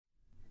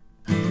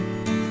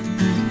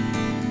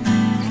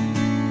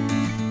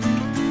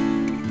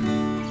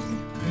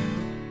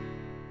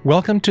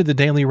Welcome to the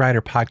Daily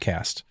Writer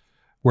Podcast,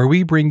 where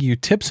we bring you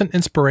tips and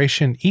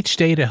inspiration each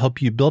day to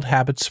help you build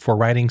habits for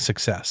writing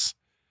success.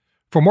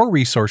 For more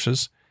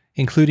resources,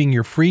 including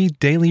your free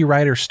Daily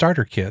Writer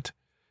Starter Kit,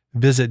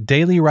 visit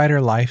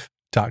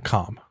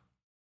dailywriterlife.com.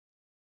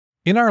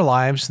 In our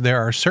lives,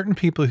 there are certain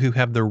people who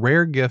have the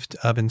rare gift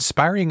of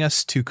inspiring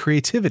us to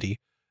creativity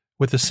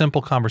with a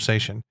simple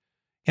conversation.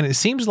 And it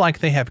seems like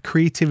they have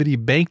creativity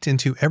baked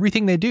into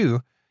everything they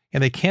do,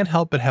 and they can't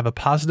help but have a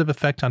positive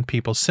effect on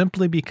people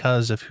simply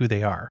because of who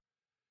they are.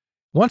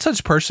 One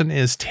such person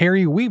is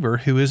Terry Weaver,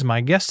 who is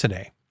my guest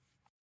today.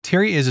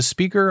 Terry is a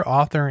speaker,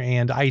 author,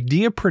 and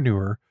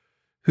ideapreneur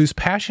whose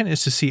passion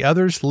is to see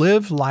others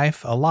live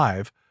life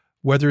alive,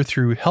 whether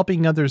through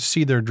helping others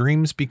see their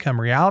dreams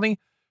become reality,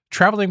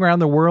 traveling around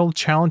the world,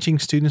 challenging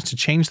students to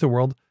change the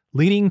world,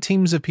 leading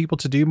teams of people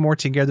to do more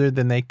together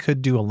than they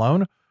could do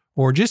alone,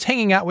 or just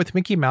hanging out with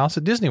Mickey Mouse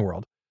at Disney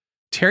World.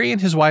 Terry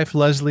and his wife,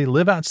 Leslie,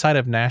 live outside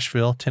of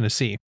Nashville,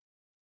 Tennessee.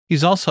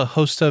 He's also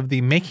host of the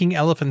Making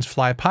Elephants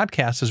Fly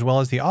podcast, as well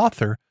as the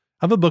author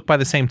of a book by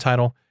the same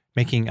title,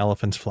 Making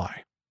Elephants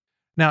Fly.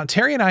 Now,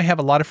 Terry and I have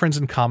a lot of friends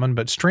in common,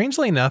 but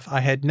strangely enough,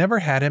 I had never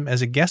had him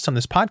as a guest on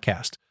this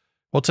podcast.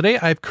 Well, today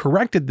I've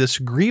corrected this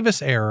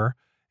grievous error,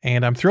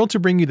 and I'm thrilled to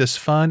bring you this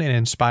fun and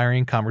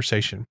inspiring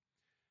conversation.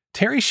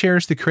 Terry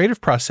shares the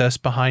creative process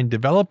behind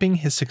developing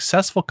his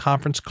successful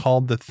conference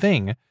called The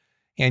Thing,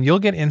 and you'll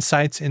get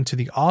insights into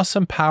the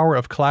awesome power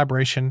of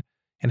collaboration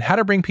and how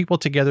to bring people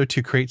together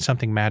to create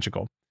something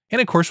magical.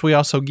 And of course, we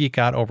also geek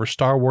out over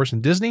Star Wars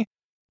and Disney,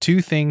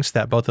 two things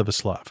that both of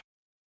us love.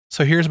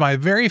 So here's my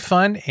very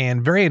fun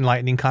and very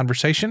enlightening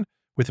conversation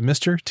with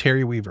Mr.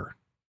 Terry Weaver.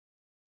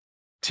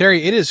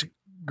 Terry, it is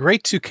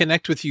great to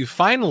connect with you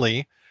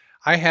finally.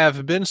 I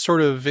have been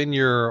sort of in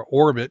your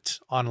orbit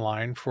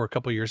online for a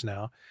couple of years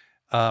now,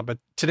 but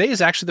today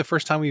is actually the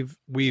first time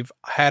we've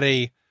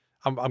had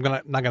I'm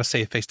not gonna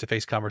say a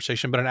face-to-face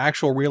conversation, but an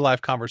actual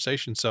real-life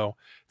conversation. So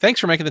thanks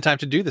for making the time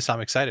to do this.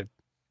 I'm excited.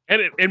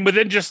 And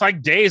within just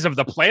like days of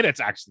the planets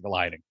actually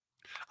aligning.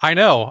 I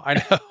know.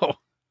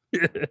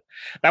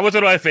 That was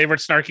one of my favorite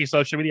snarky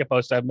social media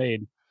posts I've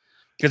made.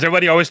 Because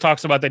everybody always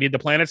talks about they need the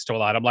planets to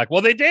align. I'm like,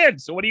 well, they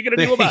did. So what are you going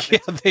to do about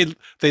it?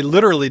 They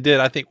literally did.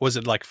 I think, was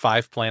it like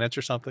 5 planets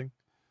or something?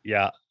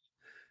 Yeah.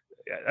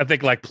 I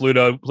think like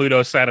Pluto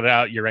sat it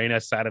out.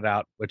 Uranus sat it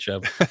out, which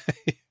of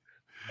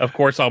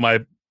course, all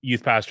my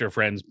youth pastor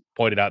friends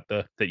pointed out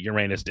that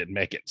Uranus didn't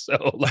make it.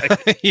 So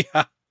like,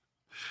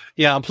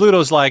 yeah. And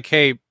Pluto's like,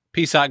 hey,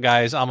 peace out,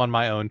 guys. I'm on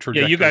my own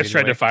trajectory. Yeah, you guys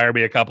tried to fire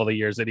me a couple of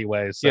years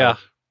anyway. So. Yeah,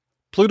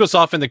 Pluto's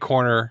off in the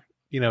corner,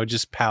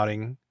 just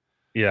pouting.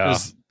 Yeah,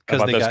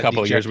 about those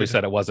couple of years we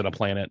said it wasn't a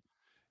planet.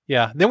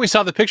 Yeah, then we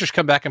saw the pictures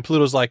come back, and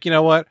Pluto's like, you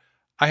know what?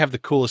 I have the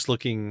coolest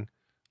looking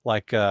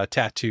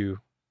tattoo.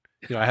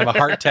 I have a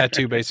heart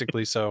tattoo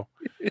basically. So,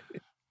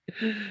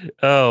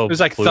 oh, it was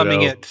like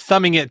Pluto.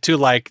 thumbing it to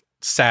like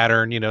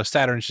Saturn.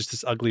 Saturn's just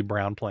this ugly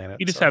brown planet.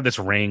 You just have this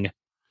ring.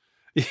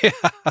 Yeah.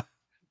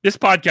 This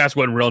podcast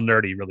went real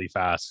nerdy really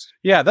fast.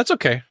 Yeah, that's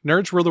okay.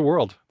 Nerds rule the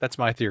world. That's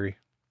my theory.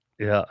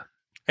 Yeah.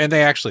 And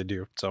they actually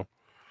do. So,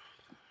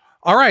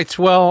 all right.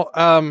 Well,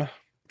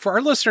 for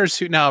our listeners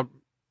who now,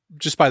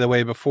 just by the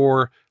way,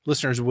 before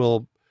listeners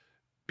will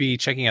be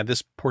checking out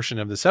this portion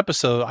of this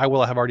episode, I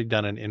will have already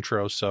done an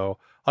intro. So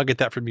I'll get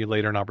that from you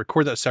later and I'll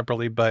record that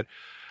separately. But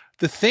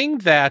the thing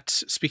that,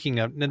 speaking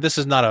of, and this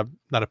is not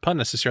a pun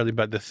necessarily,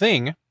 but the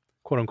thing,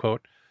 quote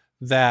unquote,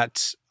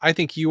 that I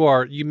think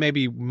you may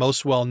be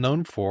most well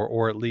known for,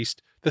 or at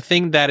least the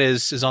thing that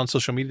is on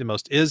social media the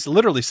most, is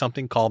literally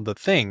something called The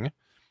Thing,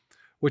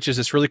 which is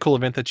this really cool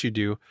event that you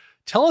do.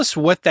 Tell us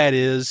what that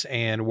is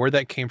and where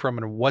that came from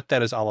and what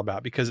that is all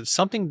about, because it's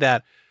something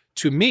that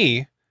to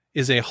me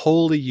is a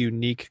wholly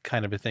unique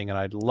kind of a thing. And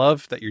I'd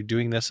love that you're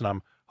doing this, and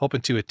I'm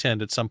hoping to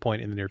attend at some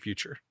point in the near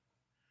future.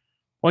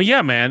 Well,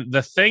 yeah, man.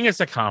 The Thing is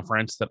a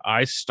conference that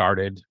I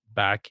started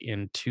back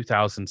in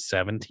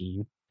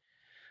 2017.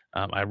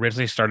 I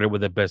originally started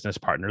with a business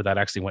partner that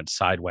actually went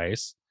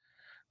sideways.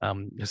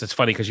 Because it's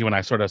funny because you and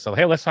I sort of said,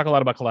 hey, let's talk a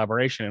lot about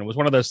collaboration. And it was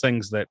one of those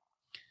things that,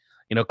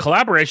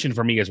 collaboration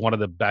for me is one of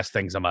the best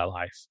things in my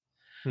life.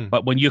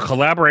 But when you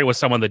collaborate with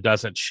someone that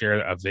doesn't share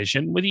a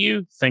vision with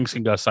you, things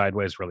can go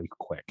sideways really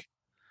quick.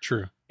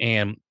 True.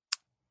 And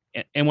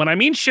when I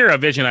mean share a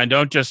vision, I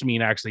don't just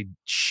mean actually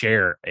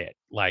share it,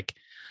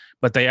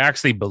 but they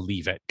actually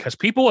believe it, because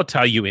people will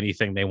tell you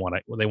anything they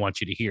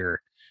want you to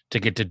hear to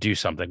get to do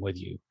something with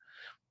you.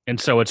 And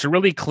so it's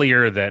really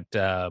clear that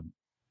that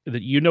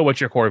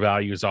what your core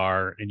values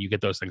are, and you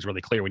get those things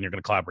really clear when you're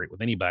going to collaborate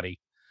with anybody.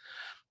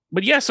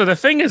 But yeah, so the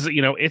thing is,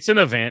 it's an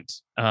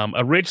event.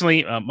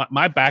 Originally,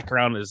 my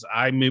background is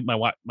I moved my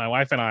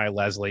wife and I,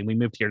 Leslie, we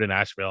moved here to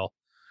Nashville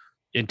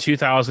in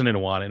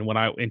 2001.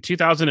 And in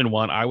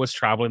 2001, I was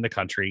traveling the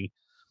country,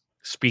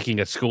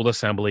 speaking at school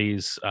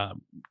assemblies,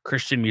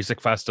 Christian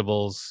music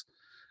festivals.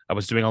 I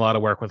was doing a lot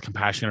of work with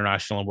Compassion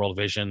International and World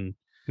Vision,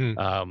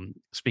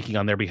 speaking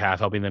on their behalf,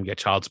 helping them get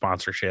child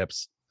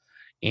sponsorships.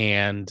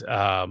 And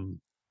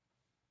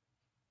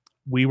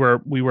we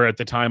were at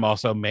the time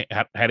also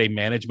had a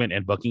management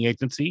and booking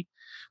agency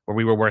where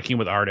we were working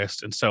with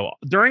artists. And so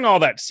during all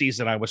that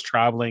season, I was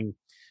traveling.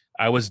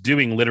 I was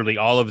doing literally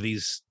all of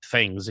these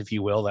things, if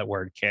you will. That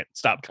word can't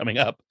stop coming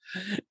up.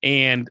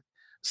 And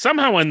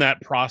somehow in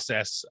that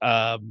process,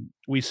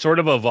 we sort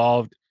of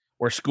evolved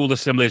where school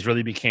assemblies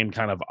really became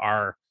kind of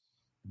our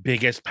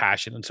biggest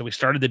passion. And so we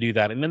started to do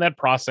that. And in that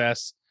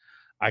process,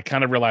 I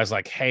kind of realized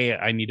like, hey,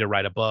 I need to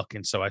write a book.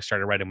 And so I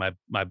started writing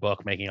my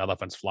book, Making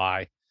Elephants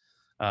Fly.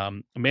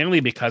 Mainly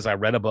because I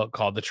read a book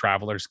called The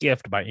Traveler's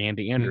Gift by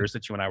Andy Andrews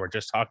that you and I were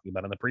just talking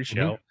about in the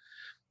pre-show.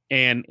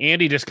 And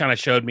Andy just kind of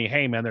showed me,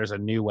 hey man, there's a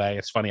new way.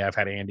 It's funny, I've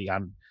had Andy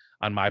on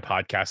my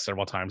podcast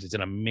several times. He's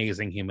an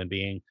amazing human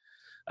being.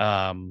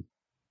 And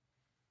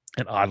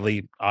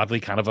oddly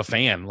kind of a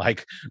fan,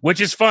 like, which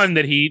is fun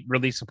that he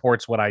really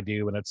supports what I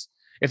do. And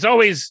it's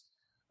always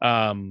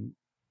kind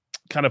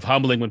of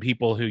humbling when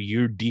people who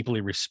you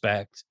deeply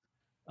respect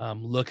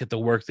look at the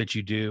work that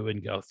you do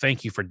and go,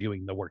 thank you for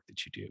doing the work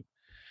that you do.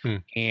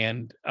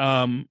 And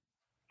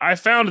I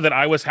found that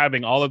I was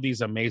having all of these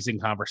amazing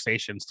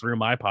conversations through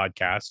my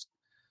podcast,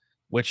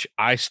 which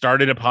I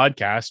started a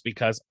podcast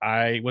because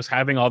I was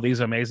having all these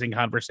amazing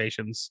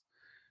conversations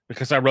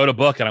because I wrote a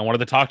book and I wanted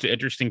to talk to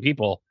interesting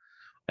people.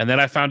 And then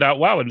I found out,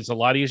 wow, it's a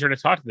lot easier to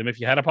talk to them if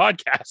you had a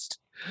podcast.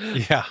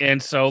 Yeah.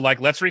 And so like,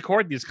 let's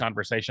record these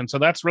conversations. So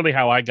that's really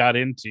how I got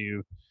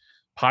into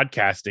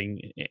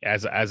podcasting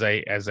as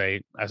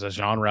a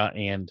genre.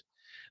 And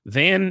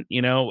then,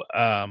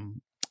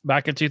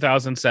 back in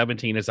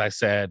 2017, as I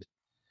said,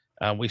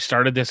 we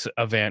started this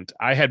event.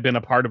 I had been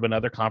a part of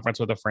another conference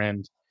with a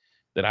friend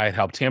that I had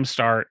helped him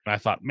start. And I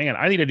thought, man,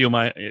 I need to do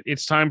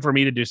it's time for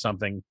me to do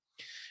something.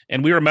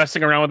 And we were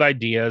messing around with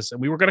ideas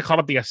and we were going to call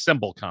it the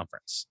Assemble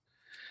Conference.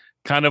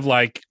 Kind of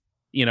like,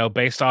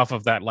 based off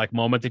of that like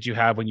moment that you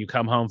have when you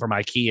come home from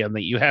IKEA and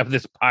that you have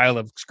this pile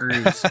of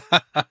screws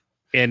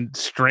and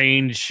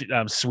strange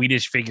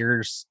Swedish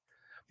figures.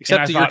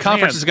 Except that your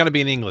conference is going to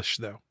be in English,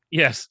 though.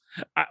 Yes.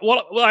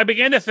 I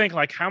began to think,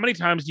 like, how many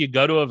times do you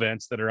go to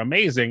events that are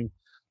amazing,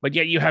 but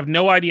yet you have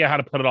no idea how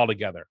to put it all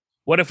together?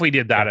 What if we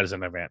did that as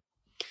an event?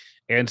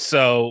 And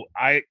so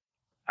I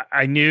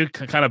knew,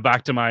 kind of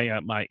back to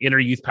my inner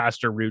youth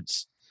pastor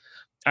roots,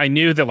 I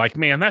knew that, like,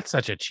 man, that's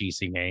such a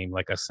cheesy name,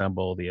 like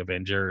Assemble the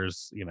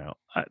Avengers.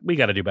 We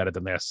got to do better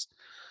than this.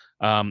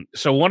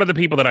 So one of the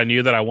people that I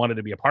knew that I wanted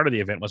to be a part of the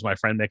event was my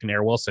friend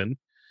McNair Wilson,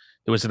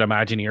 who was an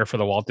Imagineer for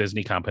the Walt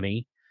Disney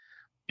Company.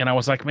 And I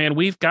was like, man,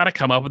 we've got to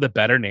come up with a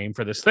better name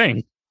for this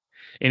thing.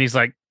 And he's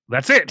like,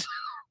 that's it.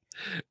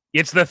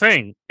 It's the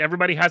thing.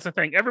 Everybody has a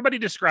thing. Everybody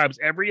describes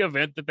every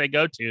event that they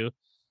go to.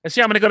 And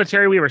see, I'm going to go to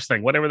Terry Weaver's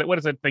thing, what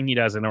is that thing he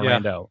does in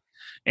Orlando?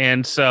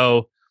 Yeah.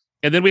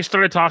 And then we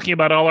started talking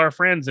about all our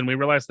friends and we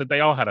realized that they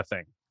all had a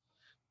thing.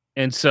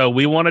 And so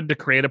we wanted to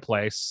create a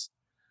place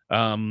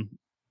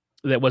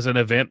that was an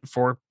event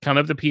for kind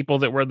of the people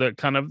that were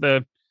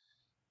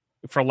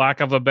for lack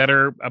of a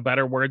better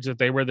words, that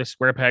they were the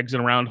square pegs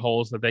and round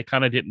holes, that they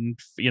kind of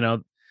didn't,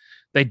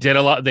 they did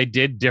a lot. They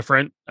did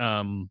different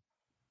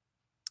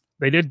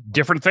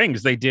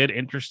things. They did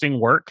interesting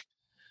work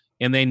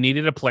and they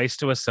needed a place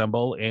to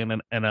assemble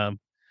and a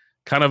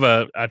kind of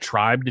a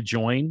tribe to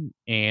join.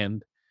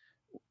 And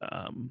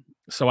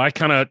so I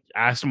kind of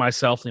asked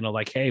myself,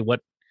 like, hey,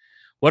 what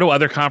do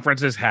other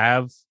conferences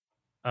have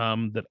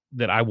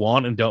that I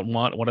want and don't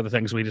want? One of the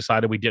things we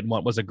decided we didn't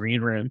want was a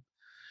green room.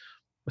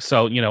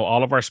 So,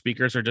 all of our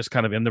speakers are just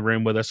kind of in the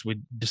room with us. We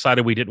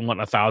decided we didn't want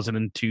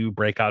 1,002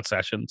 breakout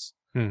sessions.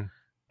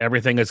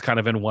 Everything is kind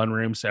of in one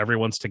room, so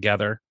everyone's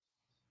together.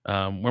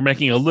 We're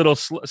making a little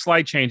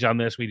slight change on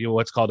this. We do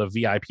what's called a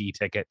VIP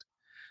ticket.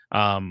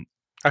 I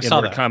saw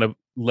that. Kind of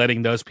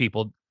letting those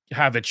people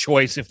have a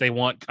choice if they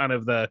want kind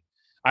of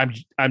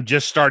I'm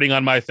just starting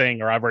on my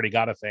thing, or I've already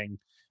got a thing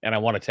and I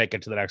want to take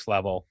it to the next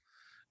level.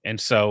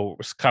 And so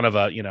it's kind of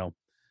an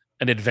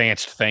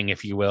advanced thing,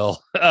 if you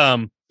will.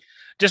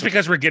 Just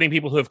because we're getting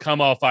people who have come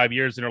all 5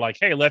 years and are like,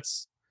 hey,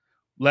 let's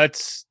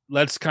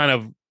kind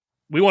of,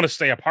 we want to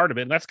stay a part of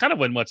it. And that's kind of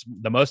what's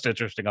the most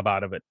interesting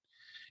about it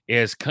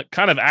is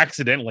kind of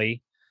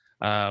accidentally,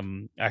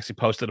 actually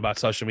posted about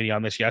social media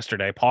on this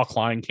yesterday. Paul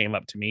Klein came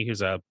up to me,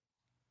 who's at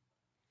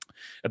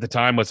the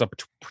time was a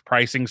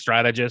pricing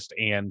strategist.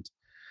 And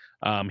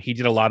he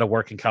did a lot of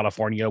work in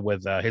California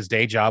with his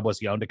day job was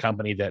he owned a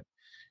company that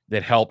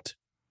helped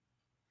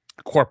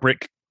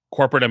corporate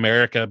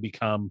America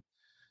become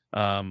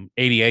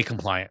ADA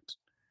compliant.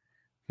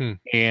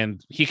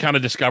 And he kind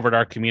of discovered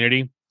our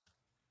community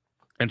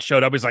and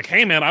showed up. He's like,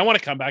 hey man, I want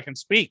to come back and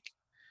speak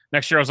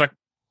next year. I was like,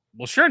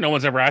 well, sure. No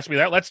one's ever asked me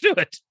that. Let's do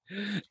it.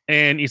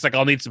 And he's like,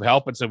 I'll need some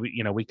help. And so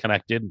we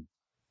connected.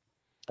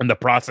 In the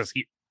process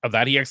of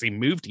that, he actually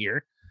moved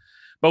here.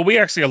 But we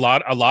actually, a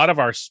lot of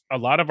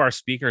our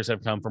speakers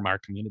have come from our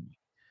community,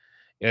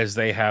 as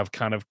they have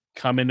kind of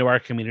come into our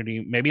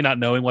community, maybe not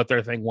knowing what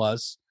their thing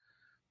was.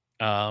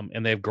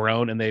 And they've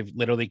grown and they've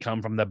literally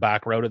come from the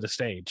back row to the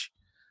stage.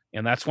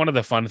 And that's one of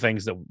the fun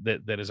things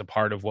that is a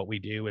part of what we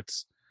do.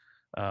 It's,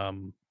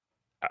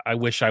 I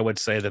wish I would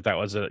say that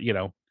was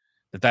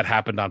that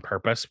happened on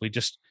purpose.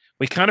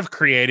 We kind of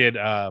created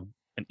an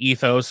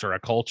ethos or a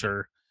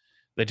culture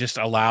that just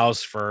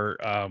allows for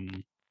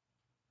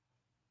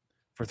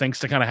things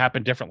to kind of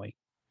happen differently.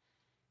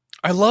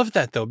 I love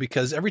that though,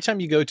 because every time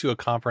you go to a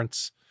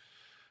conference,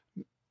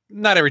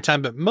 not every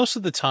time, but most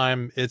of the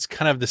time, it's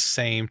kind of the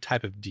same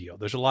type of deal.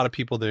 There's a lot of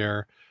people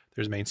there.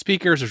 There's main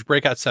speakers, there's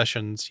breakout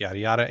sessions, yada,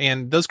 yada.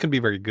 And those can be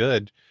very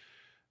good.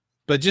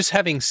 But just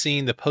having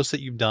seen the posts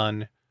that you've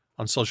done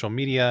on social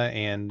media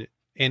and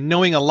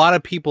knowing a lot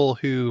of people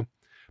who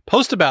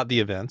post about the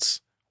events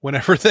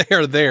whenever they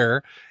are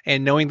there,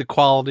 and knowing the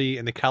quality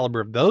and the caliber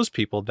of those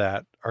people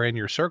that are in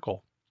your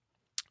circle,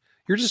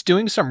 you're just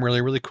doing some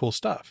really, really cool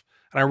stuff.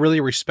 And I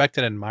really respect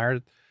and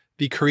admire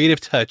the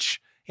creative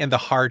touch and the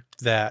heart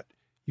that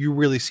you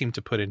really seem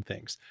to put in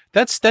things.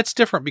 That's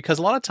different, because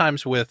a lot of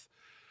times with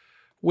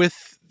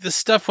the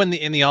stuff in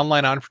the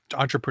online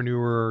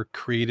entrepreneur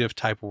creative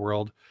type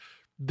world,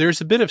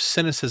 there's a bit of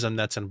cynicism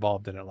that's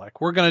involved in it.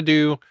 Like, we're going to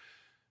do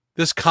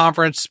this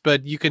conference,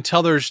 but you can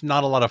tell there's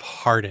not a lot of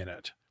heart in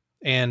it.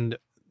 And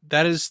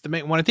that is the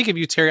main, when I think of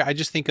you, Terry, I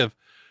just think of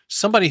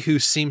somebody who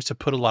seems to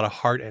put a lot of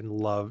heart and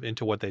love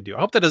into what they do. I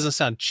hope that doesn't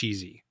sound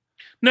cheesy.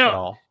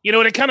 No, you know,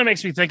 and it kind of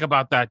makes me think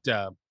about that.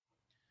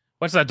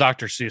 What's that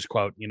Dr. Seuss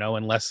quote? You know,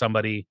 unless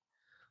somebody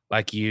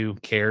like you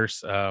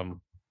cares.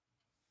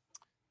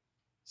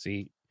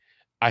 See,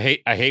 I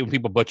hate when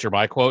people butcher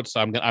my quotes. So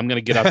I'm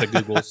gonna get out the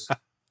Googles,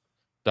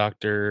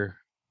 Doctor.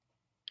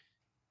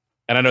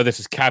 And I know this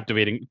is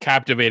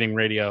captivating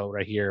radio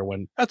right here.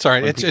 When that's all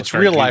right, it's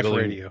real life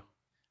radio.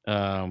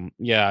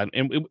 Yeah,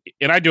 and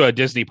I do a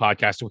Disney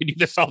podcast. We do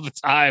this all the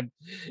time,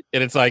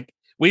 and it's like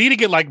we need to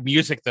get like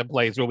music that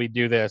plays when we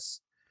do this.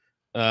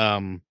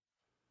 But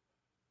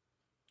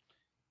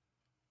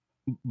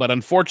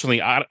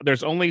unfortunately,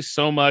 there's only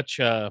so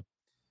much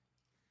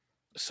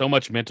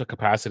mental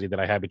capacity that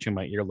I have between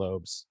my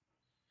earlobes.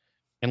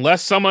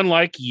 Unless someone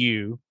like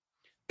you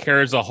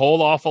cares a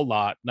whole awful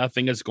lot,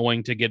 nothing is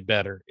going to get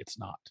better. It's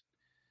not.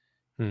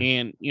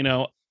 And you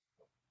know,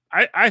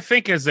 I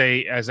think as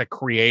a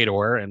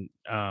creator and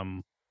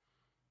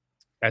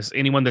as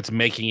anyone that's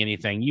making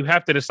anything, you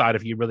have to decide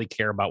if you really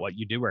care about what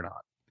you do or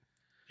not.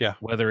 Yeah.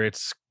 Whether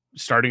it's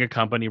starting a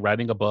company,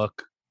 writing a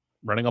book,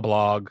 running a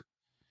blog,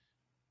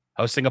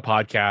 hosting a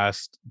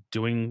podcast,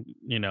 doing,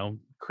 you know,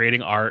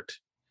 creating art,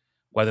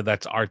 whether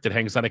that's art that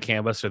hangs on a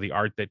canvas or the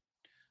art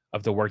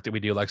of the work that we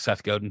do, like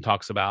Seth Godin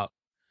talks about.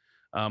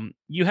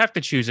 You have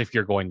to choose if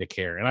you're going to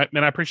care. And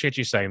I appreciate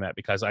you saying that,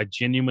 because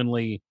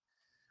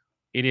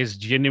it is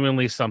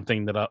genuinely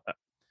something that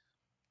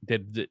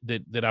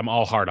that I'm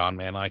all hard on,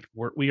 man. Like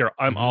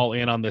I'm all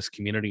in on this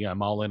community.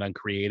 I'm all in on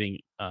creating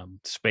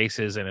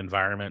spaces and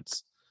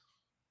environments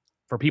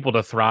for people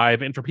to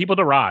thrive and for people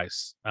to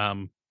rise.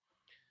 I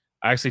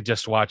actually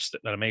just watched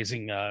an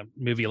amazing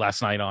movie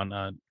last night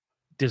on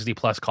Disney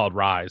Plus called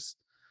Rise.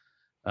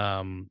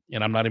 And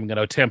I'm not even going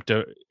to attempt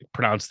to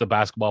pronounce the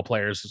basketball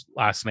player's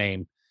last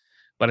name,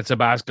 but it's a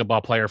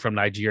basketball player from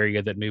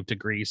Nigeria that moved to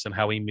Greece, and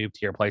how he moved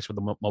here, plays for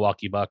the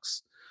Milwaukee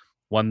Bucks,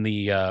 won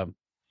the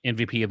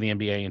MVP of the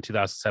NBA in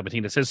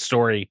 2017. It's his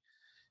story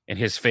and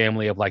his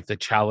family of like the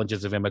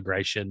challenges of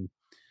immigration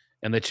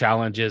and the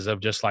challenges of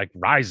just like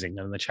rising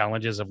and the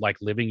challenges of like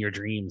living your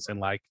dreams. And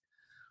like,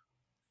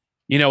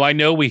 you know, I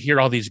know we hear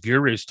all these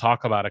gurus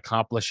talk about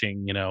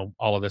accomplishing, you know,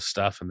 all of this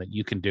stuff and that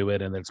you can do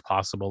it and that it's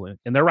possible.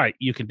 And they're right,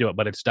 you can do it,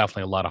 but it's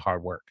definitely a lot of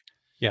hard work.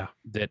 Yeah.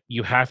 That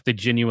you have to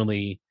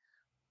genuinely,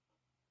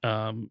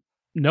 no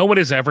one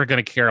is ever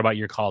going to care about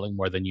your calling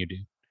more than you do.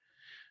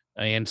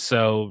 And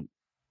so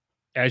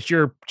as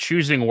you're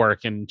choosing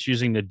work and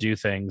choosing to do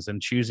things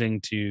and choosing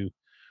to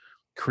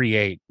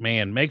create,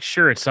 man, make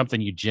sure it's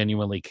something you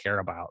genuinely care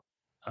about.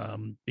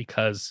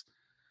 Because,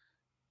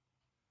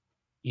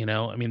 you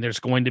know, I mean,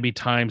 there's going to be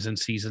times and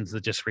seasons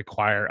that just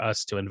require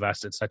us to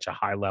invest at such a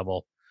high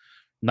level,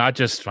 not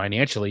just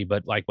financially,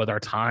 but like with our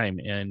time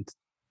and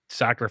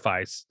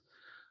sacrifice.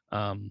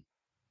 And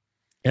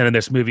in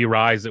this movie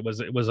Rise, it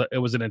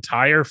was an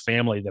entire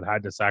family that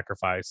had to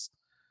sacrifice,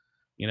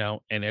 you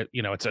know, and it,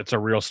 you know, it's a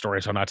real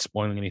story, so I'm not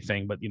spoiling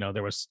anything, but you know,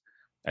 there was,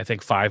 I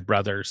think, 5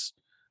 brothers,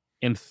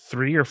 and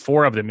 3 or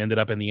 4 of them ended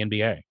up in the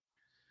NBA.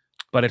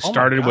 But it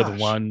started with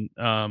one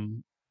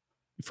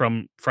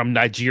from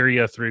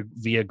Nigeria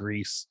via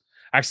Greece,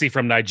 actually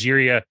from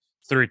Nigeria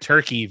through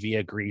Turkey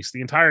via Greece,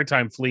 the entire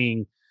time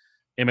fleeing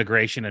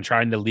immigration and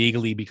trying to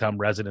legally become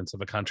residents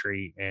of a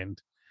country.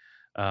 And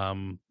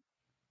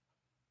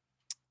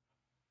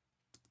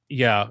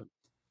yeah,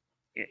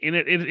 and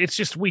it's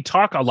just, we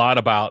talk a lot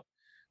about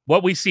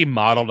what we see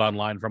modeled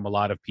online from a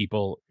lot of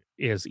people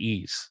is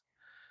ease.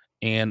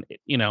 And,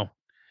 you know,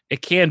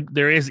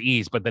 there is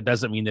ease, but that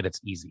doesn't mean that it's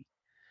easy.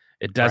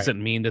 It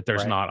doesn't mean that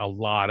there's not a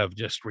lot of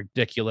just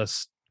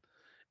ridiculous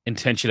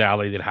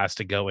intentionality that has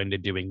to go into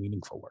doing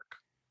meaningful work.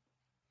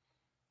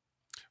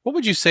 What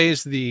would you say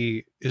is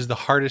the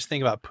hardest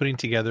thing about putting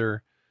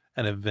together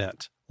an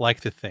event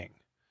like The Thing?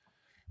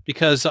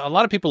 Because a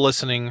lot of people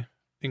listening,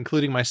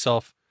 including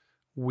myself,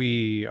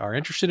 we are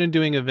interested in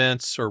doing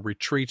events or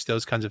retreats,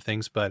 those kinds of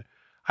things, but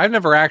I've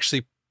never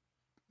actually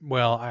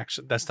Well,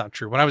 actually, that's not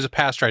true. When I was a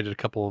pastor, I did a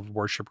couple of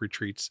worship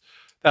retreats.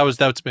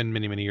 That's been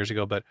many, many years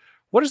ago. But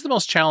what is the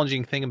most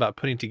challenging thing about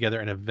putting together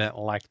an event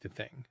like the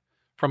thing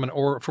from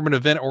an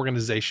event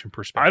organization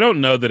perspective? I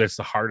don't know that it's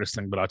the hardest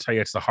thing, but I'll tell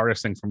you it's the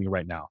hardest thing for me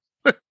right now.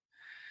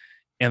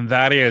 And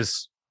that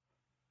is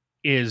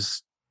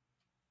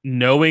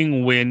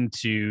knowing when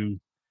to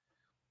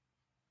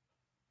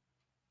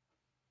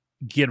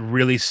get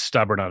really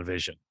stubborn on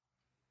vision.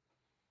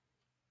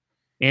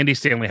 Andy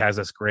Stanley has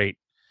this great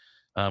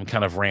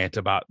kind of rant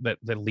about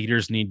that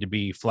leaders need to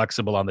be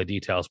flexible on the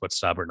details, but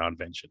stubborn on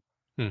vision.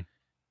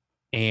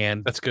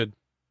 And that's good.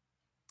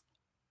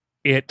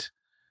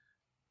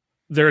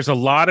 There's a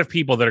lot of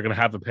people that are going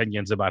to have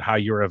opinions about how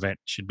your event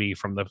should be,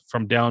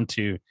 from down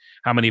to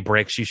how many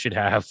breaks you should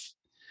have,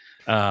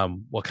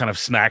 what kind of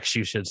snacks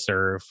you should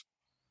serve,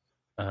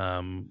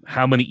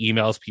 how many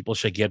emails people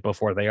should get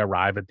before they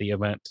arrive at the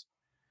event.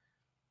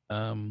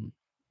 And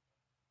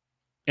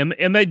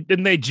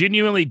they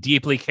genuinely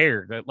deeply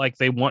care, that like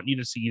they want you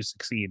to see you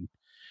succeed.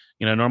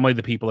 Normally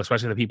the people,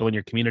 especially the people in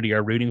your community,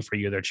 are rooting for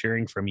you. They're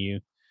cheering from you.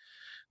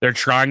 They're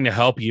trying to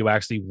help you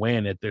actually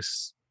win at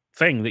this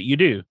thing that you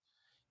do.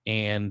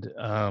 And,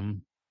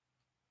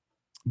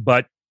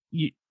 but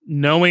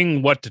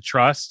knowing what to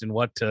trust and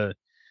what to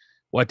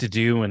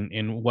do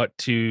and what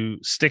to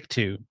stick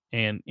to.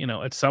 And,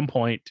 at some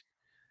point,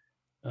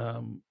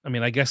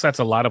 I guess that's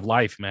a lot of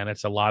life, man.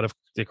 It's a lot of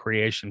the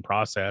creation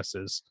process.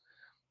 Is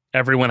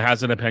everyone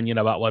has an opinion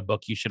about what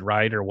book you should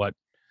write or what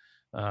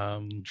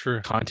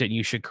content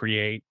you should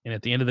create. And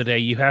at the end of the day,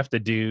 you have to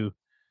do,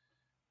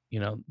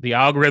 the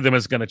algorithm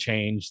is going to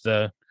change.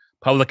 The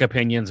public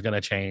opinion is going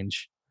to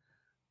change.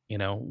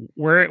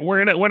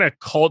 We're in a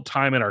cult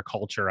time in our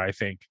culture, I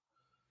think,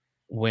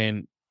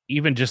 when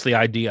even just the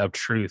idea of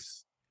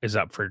truth is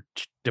up for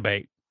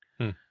debate.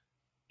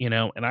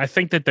 And I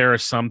think that there are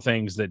some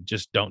things that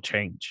just don't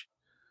change.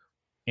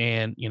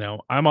 And,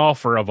 I'm all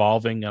for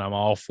evolving, and I'm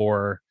all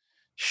for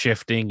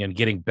shifting and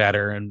getting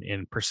better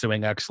and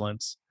pursuing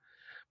excellence.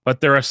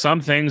 But there are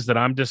some things that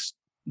I'm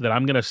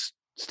going to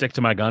stick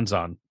to my guns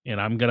on, and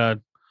I'm going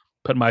to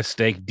put my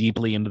stake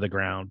deeply into the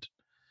ground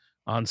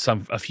on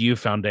a few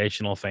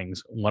foundational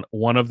things.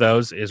 One of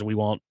those is we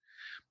won't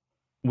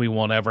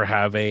ever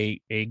have a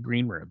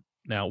green room.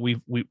 Now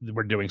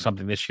we're doing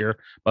something this year.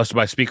 Most of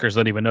my speakers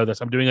don't even know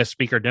this. I'm doing a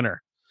speaker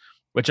dinner,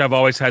 which I've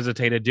always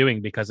hesitated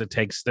doing because it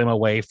takes them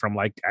away from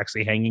like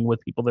actually hanging with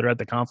people that are at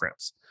the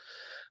conference.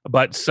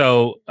 But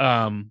so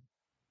I'm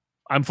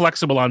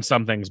flexible on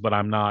some things, but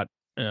I'm not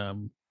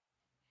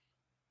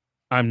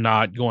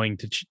going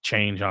to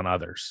change on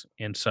others.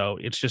 And so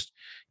it's just,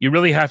 you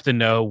really have to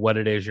know what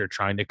it is you're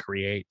trying to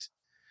create.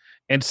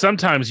 And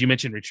sometimes you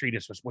mentioned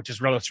Retreatist, which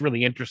is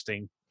really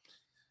interesting.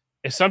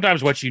 Is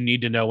sometimes what you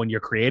need to know when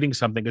you're creating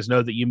something is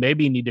know that you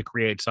maybe need to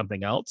create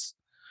something else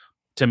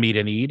to meet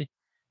a need,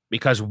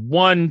 because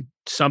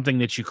something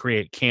that you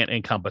create can't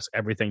encompass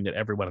everything that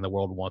everyone in the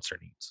world wants or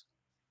needs.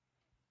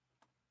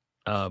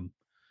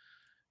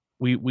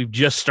 We've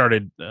just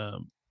started,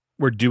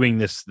 we're doing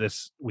this,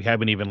 we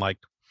haven't even like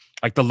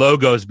the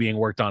logo is being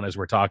worked on as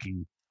we're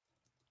talking.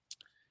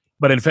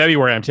 But in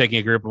February, I'm taking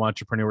a group of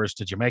entrepreneurs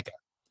to Jamaica,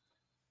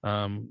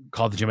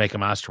 called the Jamaica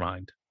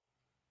Mastermind.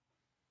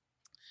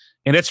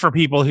 And it's for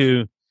people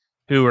who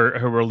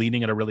are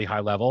leading at a really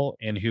high level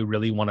and who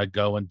really want to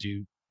go and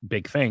do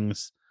big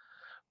things,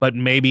 but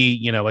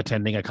maybe,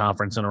 attending a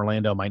conference in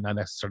Orlando might not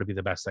necessarily be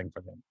the best thing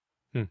for them.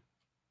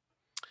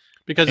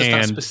 Because it's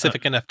not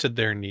specific enough to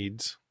their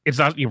needs. It's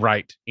not, you're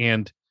right.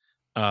 And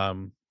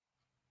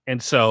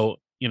so,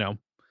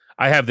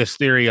 I have this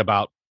theory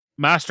about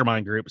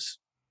mastermind groups.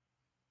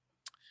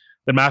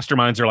 The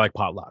masterminds are like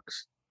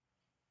potlucks,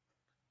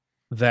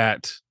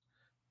 that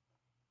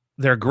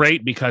they're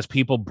great because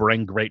people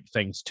bring great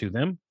things to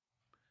them.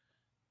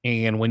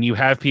 And when you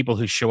have people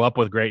who show up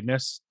with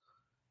greatness,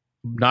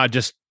 not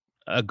just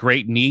a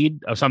great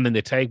need of something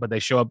to take, but they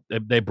show up,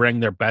 they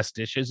bring their best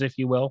dishes, if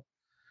you will.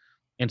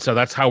 And so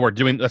that's how we're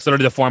doing. That's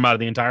literally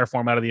the entire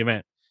format of the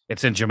event.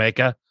 It's in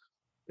Jamaica.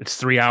 It's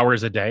 3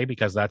 hours a day,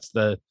 because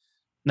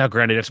now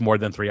granted, it's more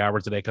than 3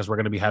 hours a day because we're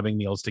going to be having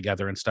meals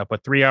together and stuff,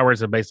 but 3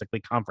 hours of basically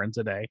conference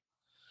a day.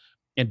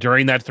 And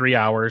during that 3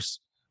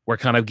 hours, we're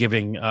kind of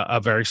giving a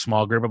very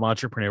small group of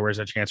entrepreneurs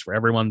a chance for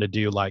everyone to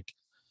do like,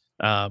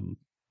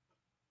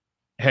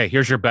 hey,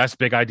 here's your best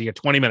big idea,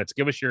 20 minutes.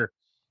 Give us your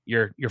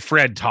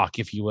Fred talk,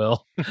 if you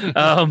will.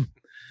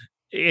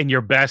 And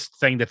your best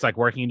thing that's like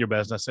working in your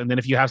business. And then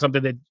if you have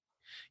something that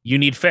you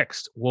need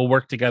fixed, we'll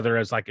work together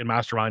as like a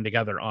mastermind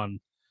together on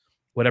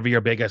whatever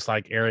your biggest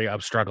like area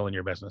of struggle in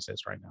your business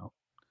is right now.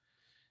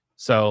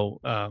 So,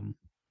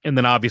 and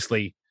then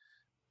obviously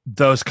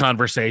those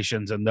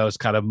conversations and those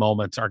kind of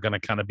moments are going to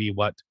kind of be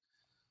what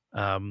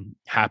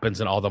happens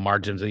in all the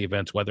margins of the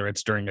events, whether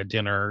it's during a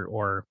dinner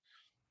or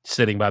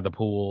sitting by the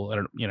pool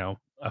or,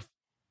 a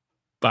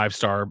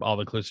 5-star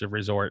all-inclusive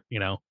resort,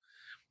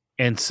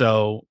 And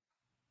so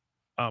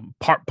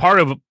part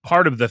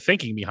of the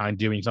thinking behind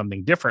doing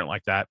something different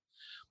like that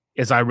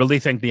is I really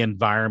think the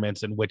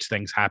environments in which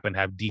things happen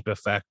have deep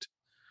effect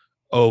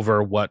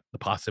over what the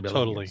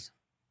possibility is.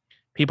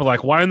 People are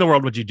like, why in the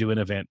world would you do an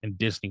event in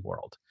Disney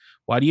World?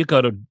 Why do you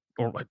go to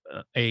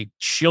a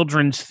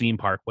children's theme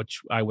park,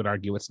 which I would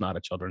argue it's not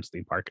a children's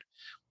theme park?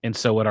 And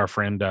so would our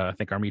friend, I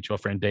think our mutual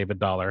friend, David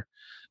Dollar,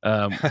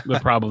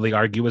 would probably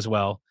argue as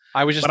well.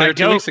 I was just there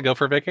 2 weeks ago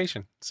for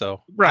vacation.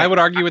 So I would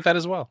argue with that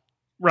as well.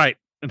 Right.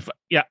 And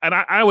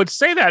I would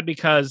say that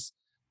because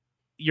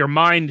your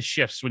mind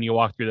shifts when you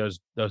walk through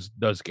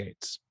those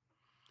gates.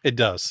 It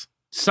does.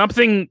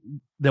 Something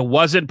that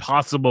wasn't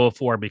possible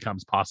before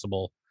becomes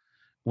possible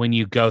when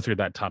you go through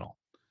that tunnel.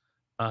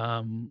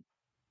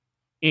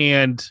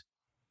 And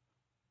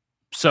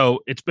so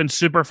it's been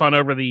super fun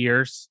over the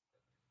years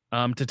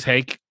to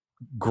take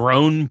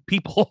grown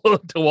people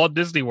to Walt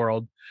Disney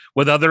World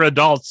with other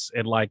adults.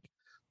 And like,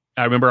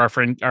 I remember our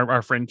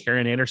friend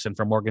Karen Anderson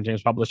from Morgan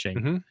James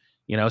Publishing,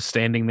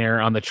 standing there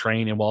on the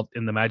train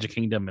in the Magic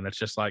Kingdom. And it's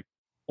just like,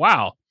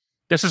 wow,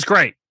 this is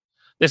great.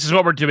 This is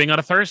what we're doing on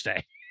a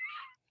Thursday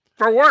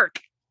for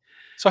work.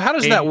 So how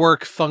does that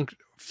work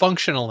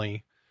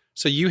functionally?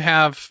 So you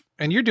have,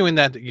 and you're doing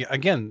that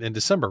again in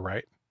December,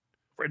 right?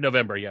 For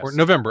November, yes. Or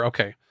November,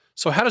 okay.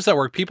 So how does that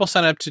work? People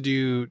sign up to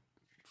do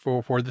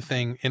for the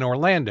thing in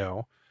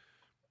Orlando.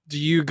 Do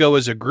you go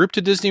as a group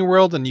to Disney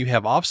World and you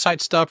have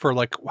offsite stuff, or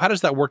like how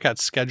does that work out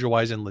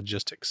schedule-wise in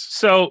logistics?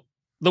 So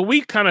the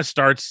week kind of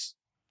starts.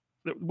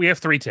 We have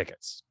 3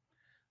 tickets.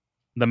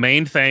 The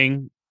main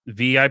thing,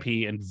 VIP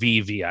and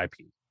VVIP.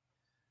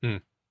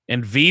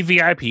 And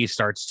VVIP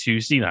starts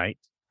Tuesday night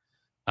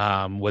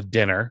with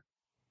dinner.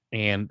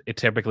 And it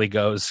typically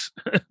goes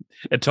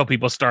until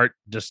people start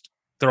just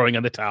throwing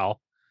in the towel.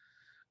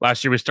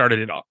 Last year we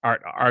started at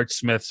Art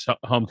Smith's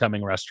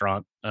Homecoming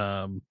Restaurant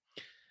and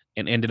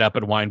ended up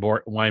at Wine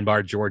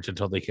Bar George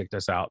until they kicked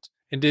us out.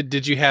 And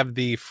did you have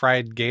the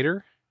fried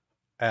gator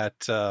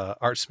at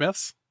Art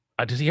Smith's?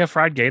 Did he have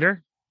fried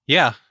gator?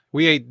 Yeah,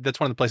 we ate. That's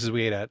one of the places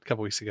we ate at a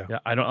couple weeks ago. Yeah,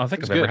 I don't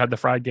think I've ever had the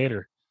fried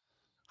gator.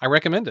 I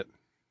recommend it.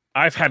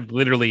 I've had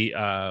literally.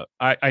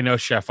 I know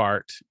Chef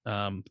Art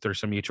through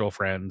some mutual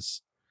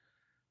friends.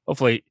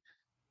 Hopefully,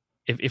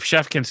 if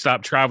Chef can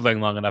stop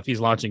traveling long enough, he's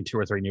launching 2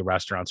 or 3 new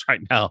restaurants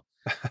right now.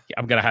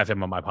 I'm going to have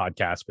him on my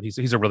podcast, but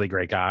he's a really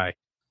great guy.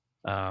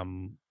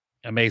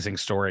 Amazing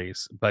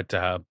stories, but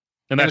and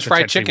that's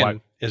fried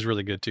chicken is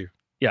really good too.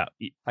 Yeah,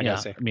 I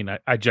gotta say. I mean,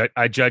 I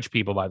judge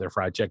people by their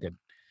fried chicken.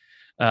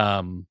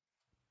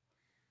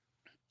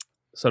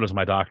 So does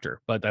my doctor,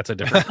 but that's a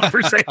different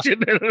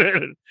conversation.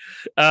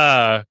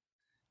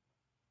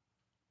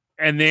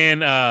 And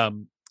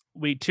then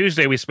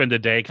Tuesday we spend a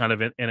day kind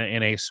of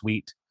in a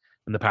suite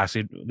in the past.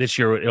 This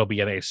year it'll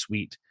be in a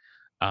suite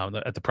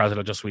at the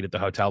presidential suite at the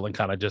hotel, and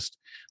kind of just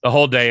the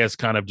whole day is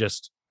kind of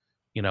just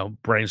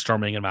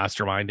brainstorming and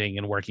masterminding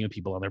and working with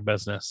people on their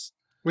business.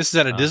 This is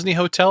at a Disney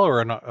hotel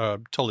or a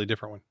totally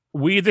different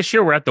one? This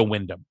year we're at the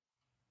Wyndham.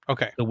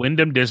 Okay. The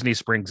Wyndham Disney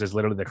Springs is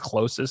literally the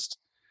closest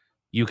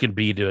you can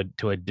be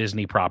to a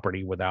Disney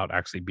property without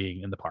actually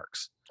being in the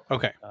parks.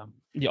 Okay.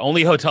 The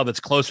only hotel that's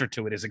closer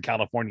to it is in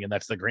California, and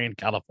that's the Grand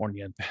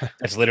Californian.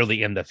 That's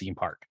literally in the theme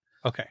park.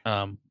 Okay.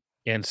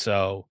 And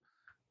so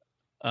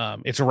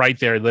it's right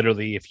there.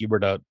 Literally, if you were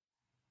to,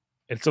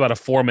 it's about a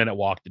 4-minute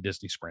walk to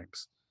Disney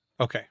Springs.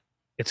 Okay.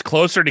 It's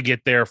closer to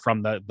get there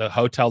from the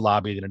hotel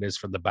lobby than it is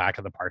from the back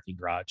of the parking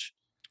garage.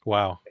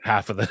 Wow.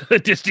 Half of the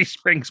Disney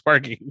Springs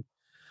parking.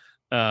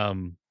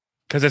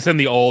 Because it's in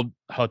the old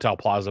Hotel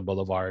Plaza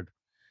Boulevard,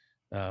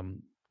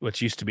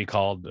 which used to be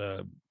called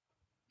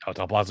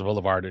Hotel Plaza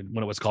Boulevard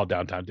when it was called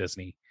Downtown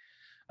Disney.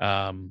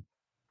 And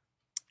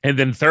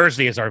then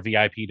Thursday is our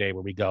VIP day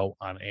where we go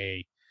on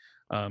a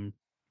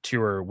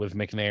tour with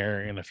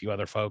McNair and a few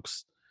other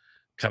folks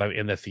kind of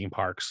in the theme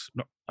parks.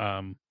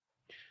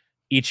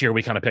 Each year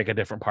we kind of pick a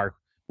different park.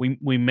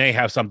 We may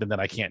have something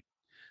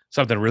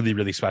something really,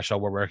 really special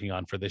we're working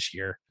on for this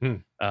year.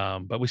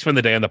 But we spend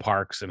the day in the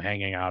parks and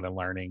hanging out and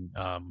learning.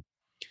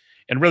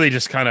 And really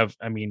just kind of,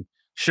 I mean,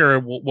 sure,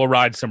 we'll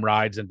ride some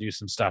rides and do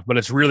some stuff, but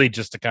it's really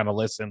just to kind of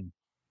listen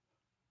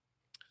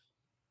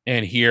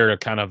and hear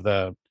kind of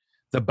the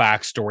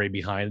backstory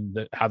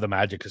behind how the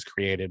magic is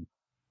created,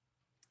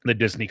 the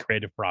Disney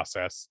creative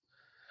process,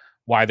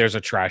 why there's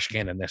a trash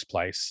can in this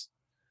place.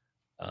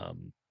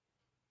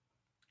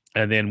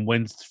 And then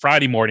when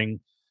Friday morning,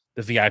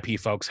 the VIP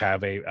folks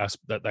have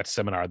that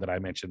seminar that I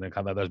mentioned, and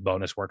kind of those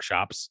bonus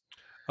workshops.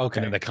 Okay.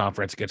 And then the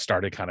conference gets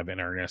started kind of in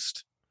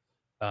earnest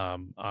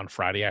on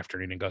Friday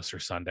afternoon and goes through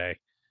Sunday.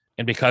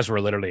 And because we're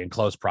literally in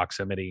such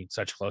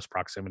close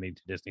proximity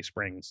to Disney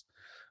Springs,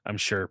 I'm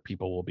sure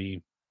people will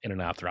be in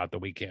and out throughout the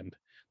weekend.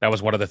 That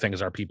was one of the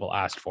things our people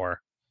asked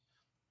for.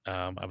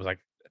 I was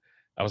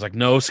like,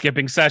 no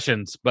skipping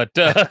sessions, but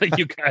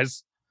you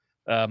guys,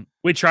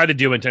 we try to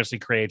do intentionally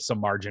create some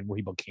margin where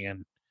people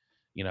can,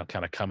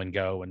 kind of come and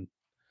go and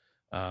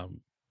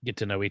get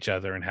to know each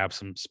other and have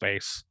some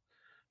space.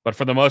 But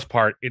for the most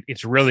part,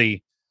 it's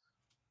really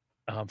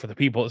for the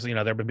people, there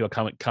have been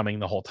people coming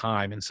the whole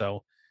time. And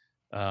so,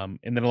 and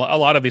then a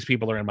lot of these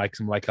people are in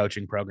my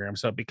coaching program.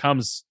 So it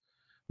becomes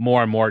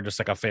more and more just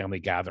like a family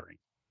gathering.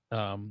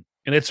 And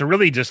it's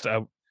really just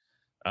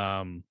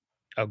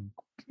a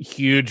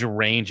huge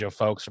range of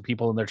folks, from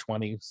people in their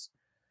 20s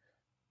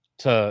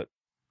to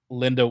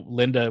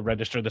Linda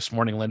registered this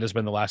morning. Linda's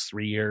been the last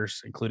 3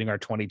 years, including our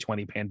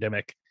 2020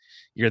 pandemic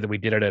year that we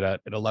did it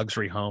at a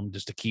luxury home,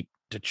 just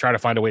to try to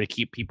find a way to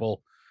keep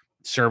people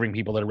serving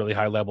people at a really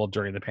high level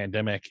during the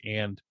pandemic.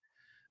 And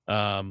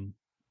um,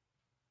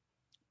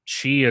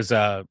 she is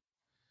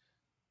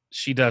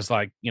she does,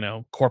 like,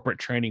 corporate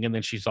training, and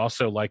then she's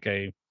also like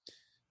a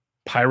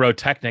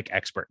pyrotechnic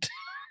expert,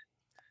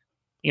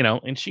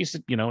 and she's,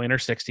 in her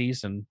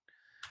 60s. And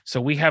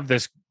so we have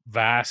this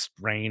vast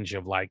range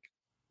of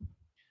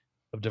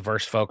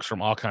diverse folks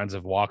from all kinds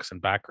of walks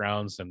and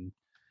backgrounds, and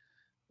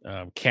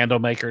candle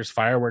makers,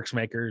 fireworks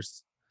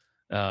makers,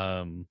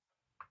 funeral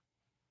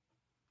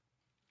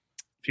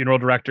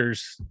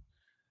directors,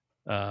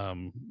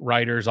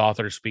 writers,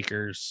 authors,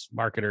 speakers,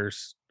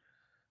 marketers.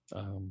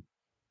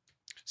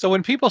 So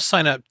when people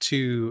sign up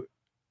to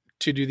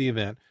do the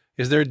event,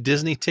 is there a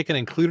Disney ticket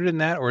included in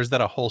that, or is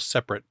that a whole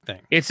separate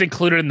thing? It's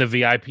included in the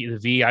VIP and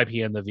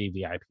the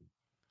VVIP.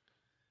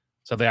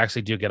 So they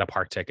actually do get a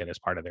park ticket as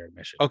part of their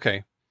admission.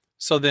 Okay.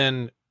 So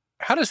then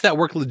how does that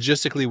work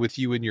logistically with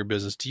you in your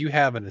business? Do you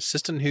have an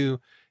assistant who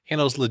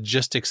handles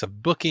logistics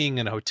of booking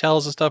and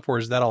hotels and stuff, or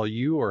is that all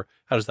you, or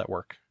how does that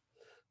work?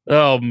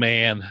 Oh,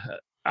 man.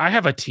 I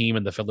have a team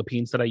in the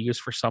Philippines that I use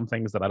for some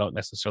things that I don't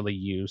necessarily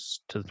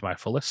use to my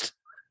fullest.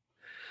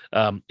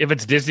 If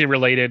it's Disney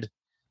related,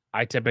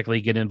 I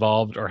typically get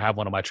involved or have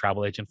one of my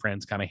travel agent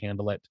friends kind of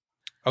handle it.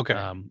 Okay.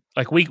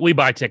 Like we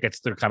buy tickets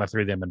through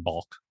them in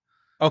bulk.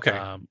 Okay.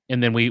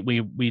 And then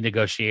we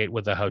negotiate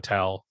with the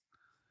hotel,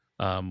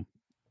 to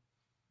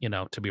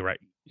be right.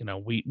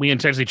 We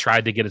intentionally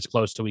tried to get as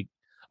close to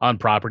on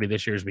property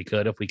this year as we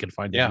could, if we could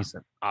find a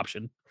decent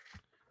option.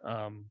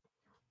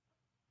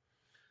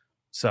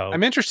 So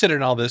I'm interested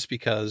in all this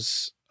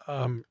because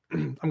I'm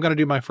going to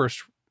do my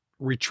first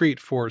retreat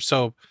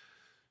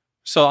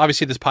so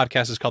obviously this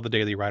podcast is called The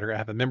Daily Writer. I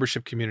have a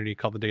membership community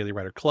called the Daily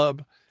Writer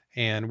Club,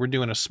 and we're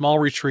doing a small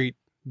retreat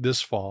this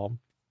fall.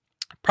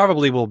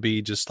 Probably will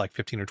be just like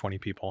 15 or 20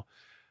 people.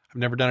 I've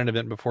never done an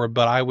event before,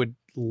 but I would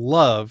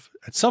love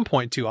at some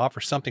point to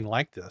offer something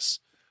like this,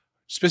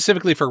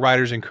 specifically for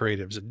writers and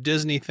creatives, a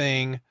Disney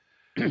thing.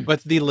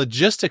 But the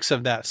logistics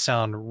of that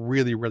sound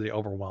really, really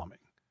overwhelming.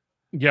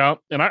 Yeah.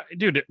 And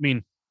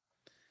when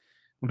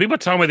people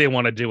tell me they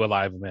want to do a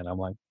live event, I'm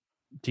like,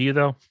 do you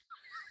though?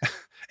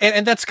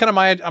 And that's kind of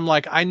I'm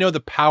like, I know the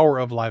power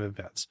of live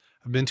events.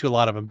 I've been to a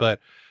lot of them,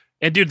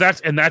 and dude,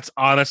 that's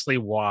honestly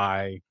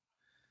why,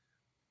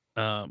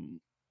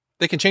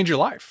 they can change your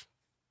life.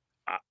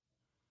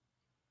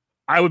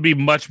 I would be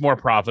much more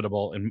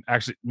profitable and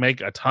actually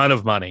make a ton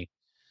of money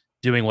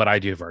doing what I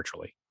do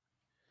virtually.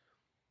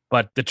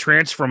 But the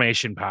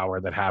transformation power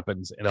that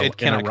happens in a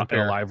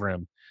live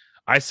room,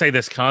 I say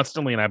this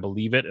constantly, and I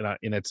believe it,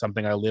 and it's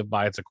something I live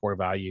by. It's a core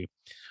value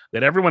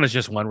that everyone is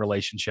just one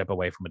relationship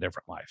away from a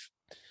different life.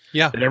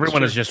 Yeah, that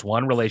everyone is just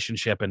one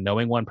relationship and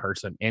knowing one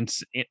person, and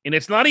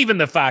it's not even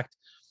the fact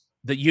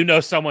that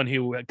someone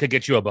who could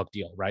get you a book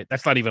deal, right?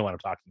 That's not even what I'm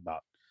talking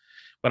about.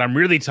 What I'm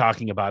really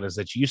talking about is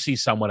that you see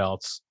someone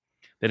else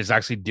that is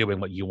actually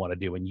doing what you want to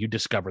do, and you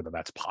discover that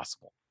that's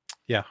possible.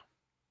 Yeah.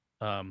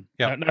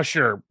 Now,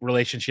 sure,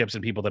 relationships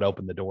and people that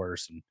open the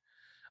doors, and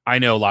I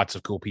know lots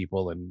of cool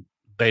people, and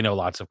they know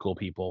lots of cool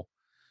people.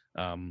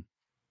 And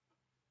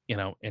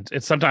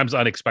it's sometimes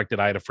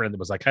unexpected. I had a friend that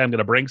was like, "Hey, I'm going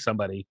to bring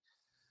somebody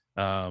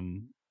to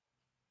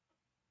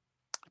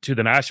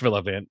the Nashville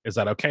event. Is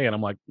that okay?" And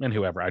I'm like, "And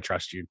whoever, I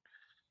trust you."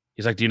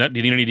 He's like, do you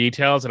need any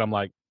details? And I'm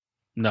like,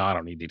 "No, I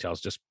don't need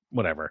details. Just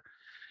whatever.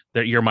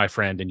 You're my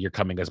friend and you're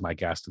coming as my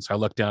guest." And so I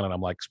looked down and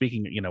I'm like,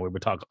 speaking, we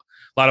would talk,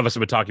 a lot of us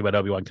have been talking about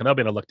Obi-Wan Kenobi,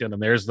 and I looked down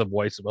and there's the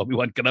voice of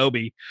Obi-Wan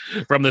Kenobi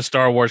from the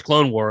Star Wars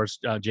Clone Wars,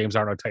 James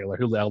Arnold Taylor,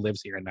 who now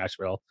lives here in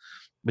Nashville.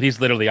 But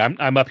he's literally,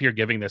 I'm up here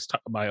giving this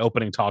my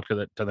opening talk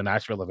to the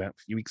Nashville event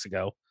a few weeks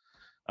ago.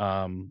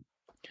 And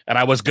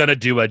I was going to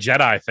do a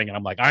Jedi thing. And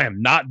I'm like, I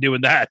am not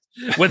doing that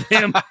with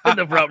him in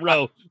the front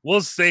row.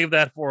 We'll save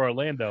that for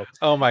Orlando.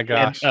 Oh my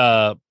gosh.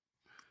 And,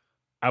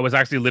 I was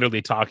actually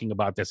literally talking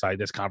about this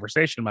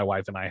conversation my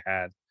wife and I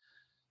had.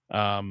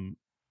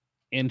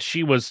 And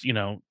she was,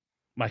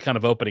 my kind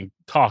of opening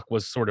talk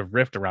was sort of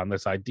riffed around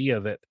this idea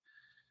that,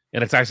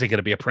 and it's actually going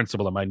to be a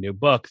principle in my new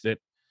book, that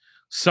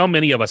so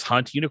many of us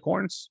hunt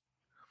unicorns.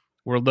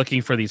 We're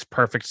looking for these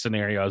perfect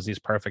scenarios, these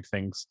perfect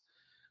things,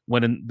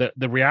 when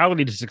the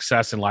reality to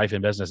success in life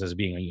and business is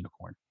being a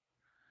unicorn.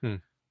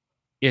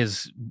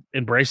 Is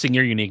embracing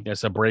your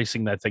uniqueness,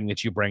 embracing that thing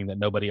that you bring that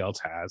nobody else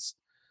has.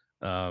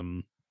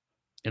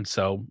 And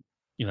so,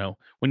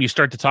 when you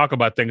start to talk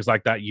about things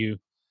like that, you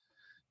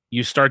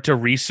start to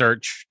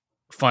research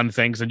fun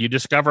things, and you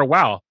discover,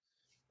 wow,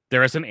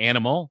 there is an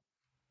animal.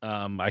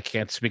 I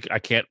can't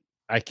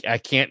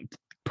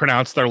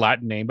pronounce their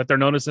Latin name, but they're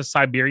known as the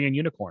Siberian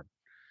unicorn.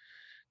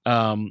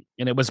 And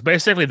it was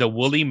basically the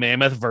woolly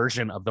mammoth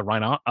version of the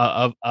rhino,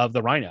 of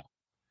the rhino.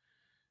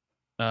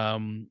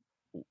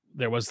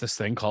 there was this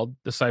thing called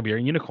the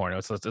Siberian unicorn.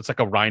 It's like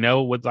a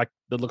rhino with like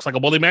that looks like a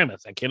woolly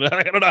mammoth. I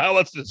don't know how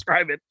else to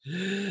describe it.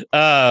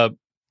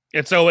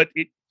 And so it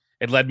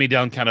led me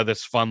down kind of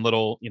this fun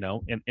little,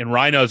 and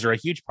rhinos are a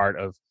huge part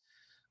of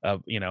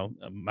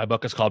my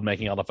book is called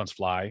Making Elephants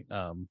Fly.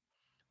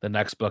 The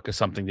next book is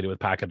something to do with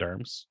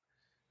pachyderms.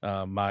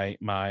 My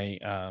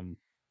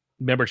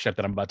membership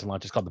that I'm about to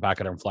launch is called the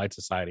Pachyderm Flight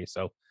Society.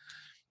 So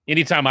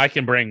anytime I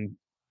can bring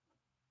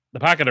the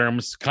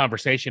pachyderms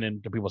conversation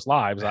into people's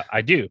lives,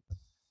 I do,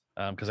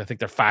 because I think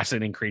they're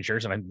fascinating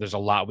creatures, and there's a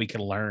lot we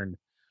can learn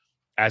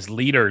as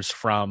leaders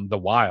from the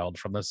wild,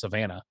 from the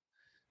savannah.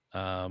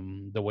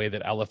 The way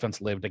that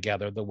elephants live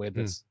together, the way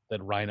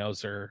that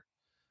rhinos are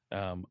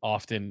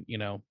often,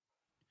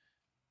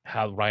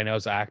 how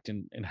rhinos act,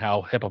 and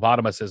how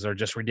hippopotamuses are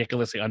just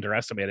ridiculously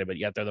underestimated, but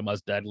yet they're the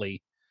most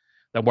deadly.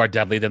 They're more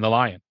deadly than the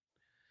lion.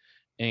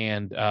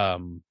 And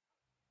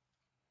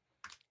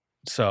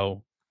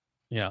so,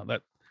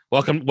 that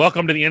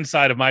welcome to the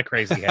inside of my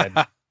crazy head.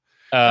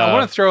 I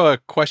want to throw a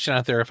question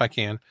out there if I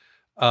can,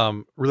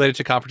 related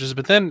to conferences.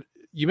 But then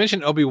you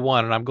mentioned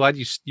Obi-Wan, and I'm glad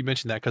you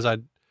mentioned that, because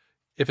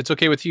if it's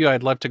okay with you,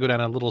 I'd love to go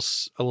down a little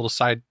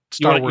side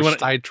Star Wars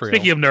side trail.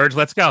 Speaking of nerds,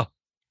 let's go.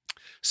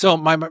 So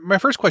my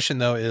first question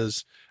though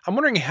is, I'm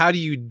wondering, how do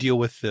you deal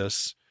with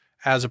this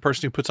as a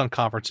person who puts on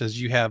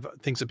conferences? You have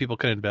things that people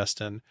can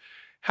invest in.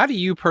 How do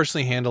you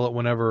personally handle it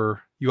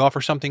whenever you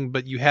offer something,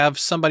 but you have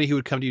somebody who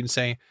would come to you and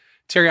say,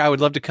 Terry, I would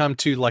love to come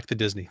to like the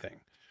Disney thing,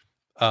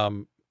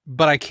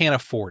 but I can't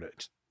afford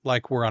it.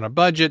 Like, we're on a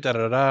budget, da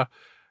da da.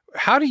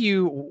 How do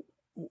you,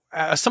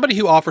 as somebody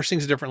who offers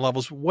things at different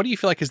levels, what do you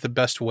feel like is the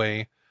best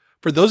way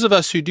for those of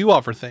us who do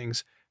offer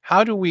things?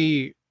 How do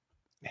we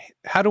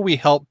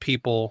help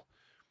people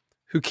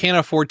who can't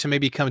afford to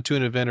maybe come to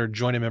an event or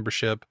join a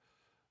membership?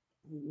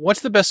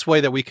 What's the best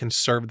way that we can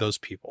serve those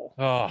people?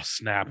 Oh,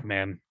 snap,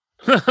 man.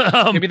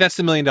 Maybe that's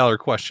the $1 million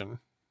question.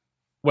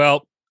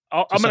 Well,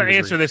 I'm going to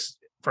answer this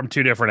from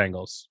two different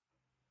angles.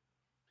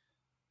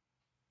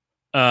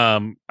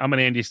 I'm an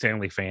Andy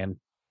Stanley fan.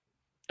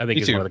 I think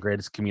he's one of the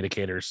greatest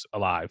communicators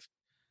alive.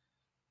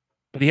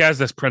 But he has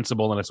this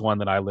principle, and it's one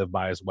that I live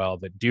by as well,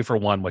 that do for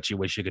one what you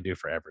wish you could do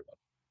for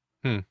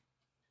everyone.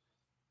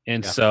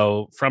 And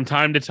so from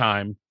time to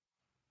time,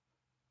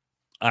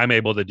 I'm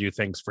able to do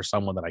things for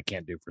someone that I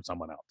can't do for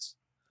someone else.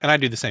 And I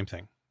do the same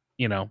thing.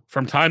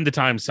 From time to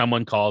time,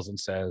 someone calls and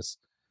says,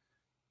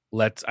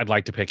 I'd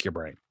like to pick your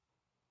brain.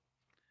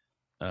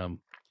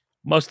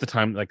 Most of the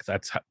time, like,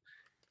 that's how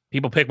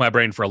people pick my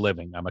brain for a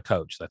living. I'm a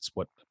coach. That's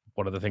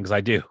one of the things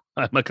I do.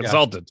 I'm a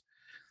consultant.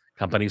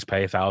 Companies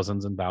pay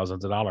thousands and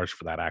thousands of dollars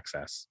for that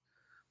access.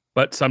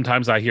 But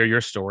sometimes I hear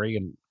your story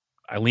and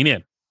I lean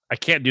in. I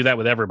can't do that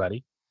with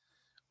everybody,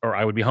 or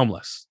I would be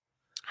homeless.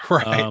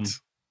 Right.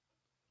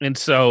 And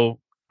so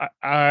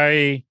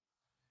I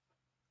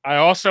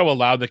also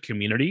allow the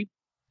community,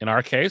 in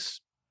our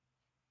case,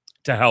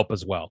 to help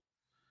as well.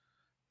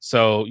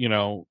 So,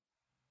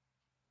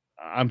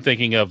 I'm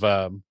thinking of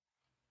a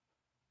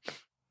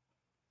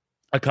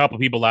couple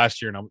people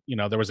last year, and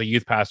there was a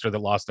youth pastor that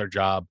lost their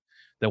job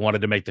that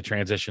wanted to make the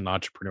transition to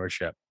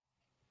entrepreneurship.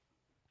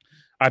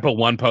 I put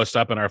one post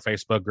up in our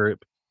Facebook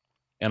group,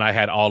 and I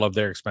had all of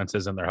their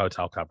expenses and their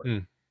hotel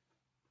covered.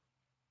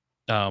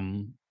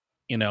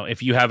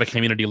 If you have a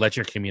community, let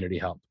your community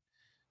help.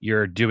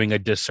 You're doing a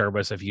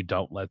disservice if you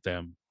don't let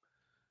them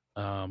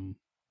do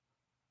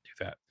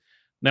that.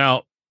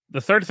 Now,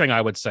 the third thing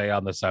I would say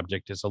on the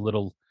subject is a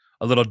little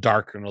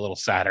darker and a little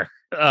sadder.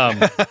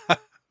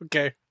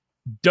 Okay.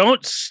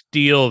 Don't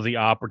steal the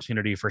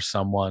opportunity for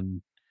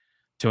someone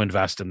to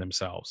invest in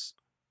themselves.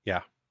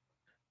 Yeah.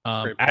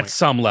 At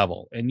some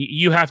level. And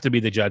you have to be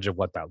the judge of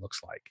what that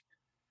looks like.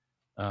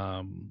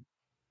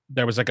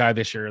 There was a guy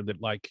this year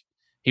that, like,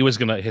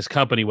 his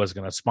company was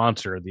going to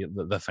sponsor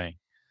the thing.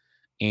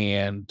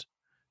 And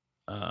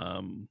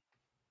the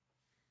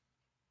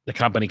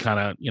company kind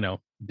of,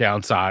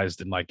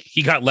 downsized, and like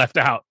he got left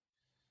out.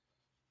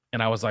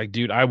 And I was like,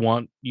 dude, I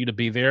want you to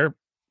be there,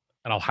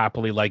 and I'll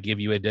happily like give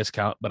you a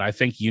discount, but I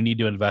think you need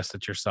to invest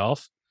it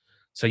yourself.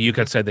 So you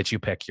could say that you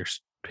picked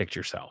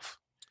yourself.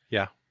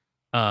 Yeah.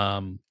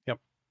 Yep.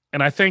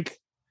 And I think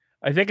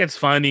it's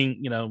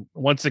finding,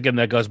 once again,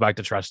 that goes back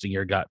to trusting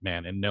your gut,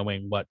 man, and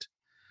knowing what,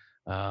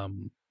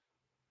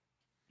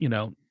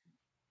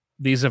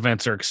 these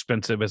events are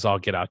expensive as all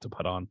get out to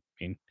put on.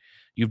 I mean,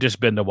 you've just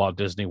been to Walt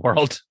Disney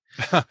World.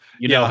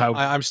 You know how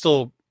I'm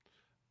still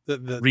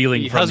the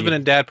reeling from husband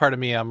and dad part of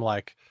me. I'm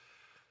like,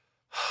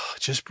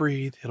 just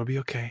breathe. It'll be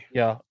okay.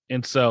 Yeah.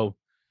 And so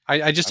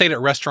I just ate at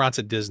restaurants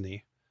at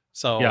Disney.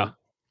 So yeah,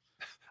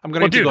 I'm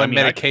going to go on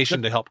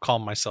medication to help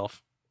calm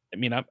myself. I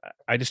mean,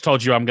 I just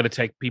told you I'm going to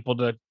take people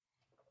to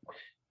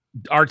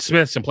Art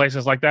Smith's and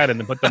places like that, and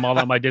then put them all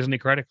on my Disney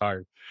credit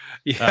card.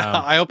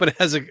 Yeah, I hope it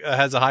has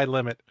a high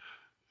limit.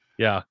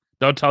 Yeah,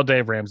 don't tell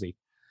Dave Ramsey.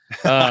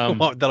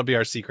 That'll be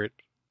our secret.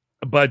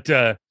 But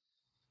I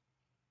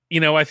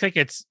think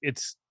it's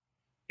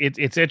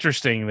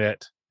interesting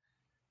that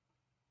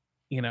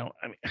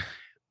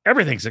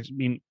everything's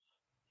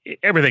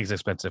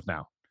expensive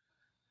now.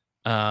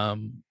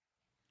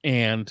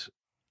 And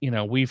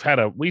we've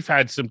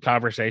had some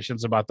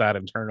conversations about that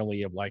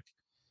internally of like,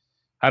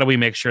 how do we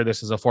make sure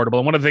this is affordable?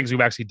 And one of the things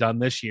we've actually done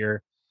this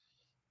year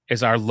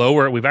is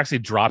we've actually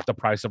dropped the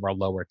price of our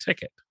lower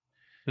ticket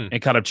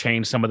and kind of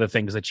changed some of the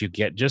things that you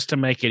get just to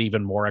make it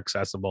even more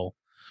accessible.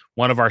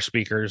 One of our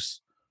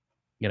speakers,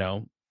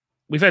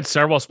 we've had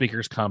several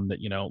speakers come that,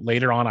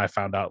 later on I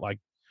found out, like,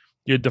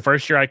 dude, the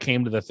first year I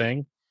came to the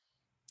thing,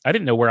 I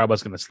didn't know where I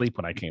was going to sleep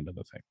when I came to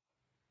the thing.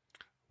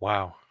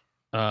 Wow.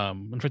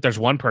 In fact, there's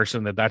one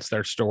person that's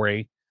their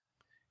story.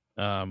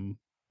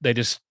 They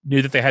just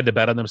knew that they had to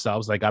bet on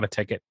themselves. They got a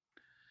ticket.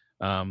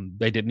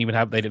 They didn't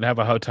have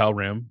a hotel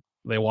room.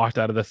 They walked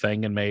out of the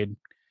thing and made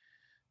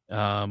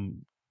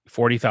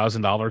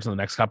 $40,000 in the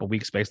next couple of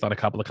weeks based on a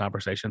couple of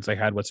conversations they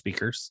had with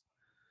speakers.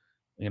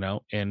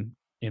 And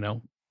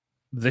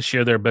this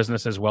year their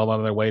business is well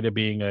on their way to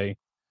being a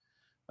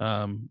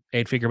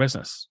 8-figure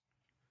business.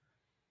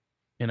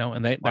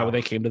 And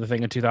they came to the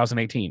thing in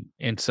 2018.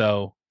 And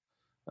so,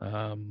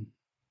 I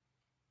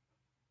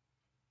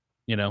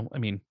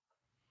mean,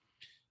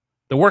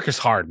 the work is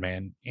hard,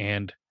 man.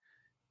 And,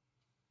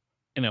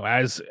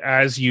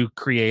 as you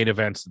create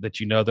events that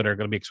that are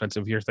going to be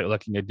expensive, you're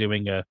looking at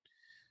doing a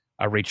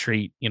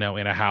retreat, in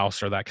a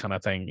house or that kind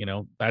of thing,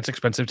 that's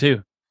expensive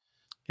too.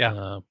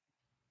 Yeah.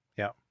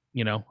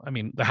 I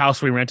mean, the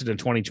house we rented in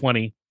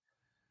 2020,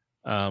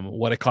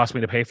 what it cost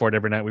me to pay for it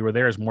every night we were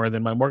there is more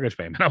than my mortgage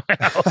payment on my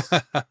house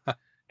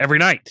every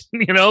night,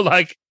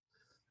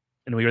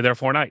 and we were there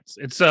 4 nights.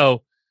 And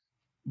so,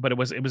 but it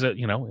was a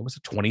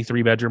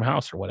 23-bedroom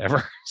house or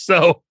whatever.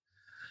 So,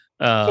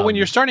 so when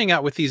you're starting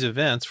out with these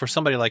events, for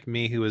somebody like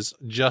me who is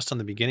just on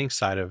the beginning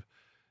side of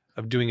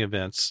doing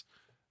events,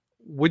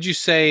 would you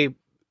say,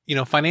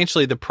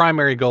 financially, the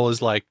primary goal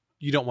is like,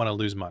 you don't want to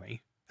lose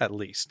money, at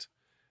least,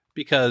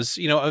 because,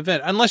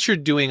 unless you're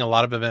doing a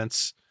lot of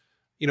events,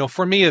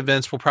 for me,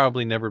 events will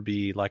probably never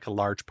be like a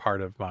large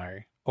part of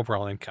my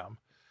overall income,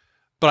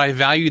 but I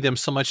value them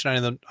so much.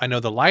 And I know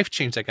the life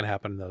change that can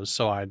happen in those.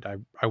 So I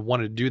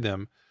want to do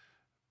them,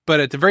 but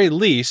at the very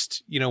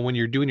least, when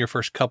you're doing your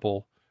first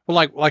couple,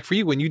 well, like for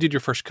you, when you did your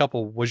first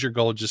couple, was your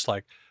goal just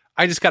like,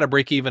 I just got to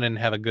break even and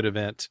have a good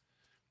event?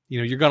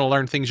 You're going to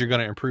learn things, you're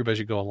going to improve as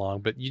you go along,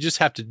 but you just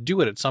have to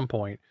do it at some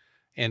point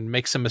and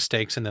make some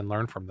mistakes and then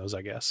learn from those,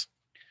 I guess.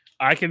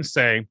 I can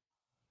say,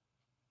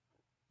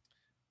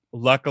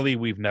 luckily,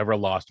 we've never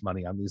lost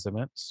money on these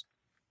events.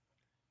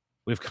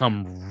 We've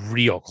come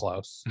real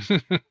close.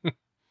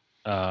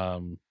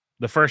 The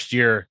first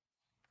year,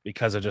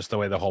 because of just the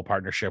way the whole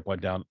partnership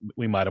went down,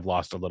 we might have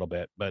lost a little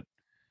bit, but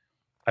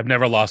I've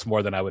never lost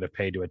more than I would have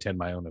paid to attend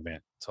my own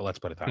event. So let's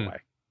put it that way.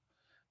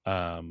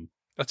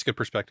 That's a good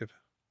perspective.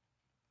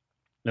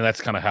 And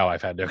that's kind of how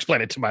I've had to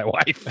explain it to my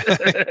wife.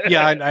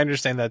 Yeah, I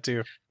understand that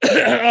too.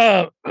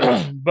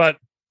 But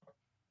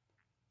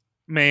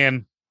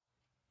man,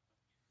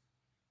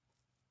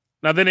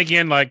 now then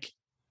again, like,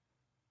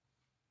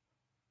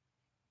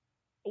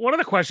 one of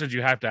the questions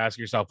you have to ask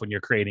yourself when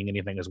you're creating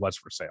anything is what's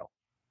for sale.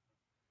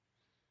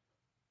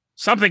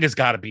 Something has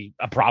got to be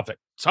a profit.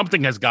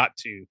 Something has got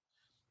to.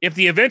 If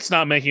the event's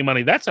not making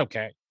money, that's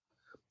okay.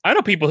 I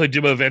know people who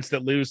do events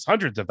that lose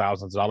hundreds of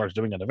thousands of dollars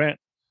doing an event,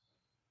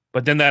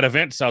 but then that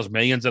event sells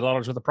millions of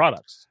dollars worth of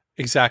products.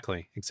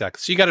 Exactly. So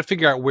you got to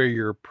figure out where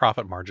your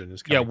profit margin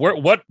is coming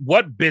from.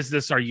 What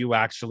business are you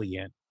actually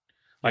in?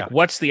 Like,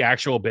 what's the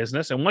actual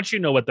business? And once you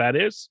know what that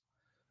is,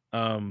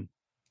 I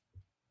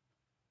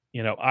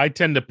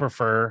tend to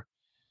prefer,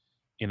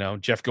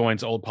 Jeff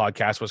Goins' old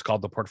podcast was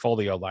called The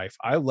Portfolio Life.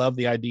 I love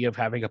the idea of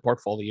having a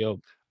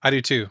portfolio. I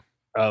do too.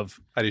 Ideas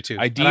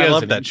and I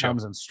love and that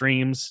incomes show. And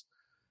streams.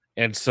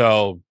 And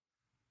so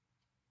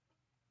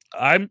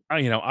I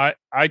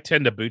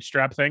tend to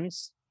bootstrap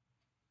things.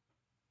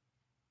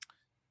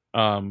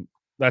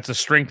 That's a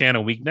strength and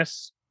a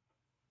weakness.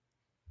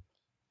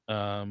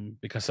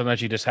 Because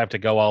sometimes you just have to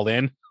go all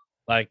in.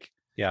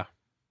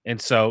 And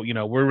so,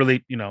 we're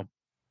really,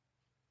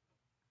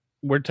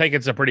 we're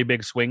taking some pretty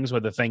big swings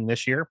with the thing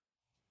this year.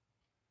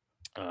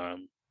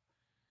 And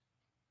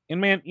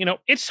man,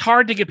 it's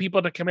hard to get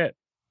people to commit.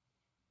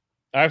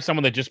 I have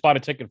someone that just bought a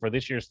ticket for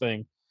this year's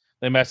thing.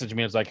 They messaged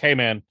me. It's like, hey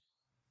man,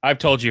 I've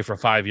told you for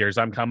 5 years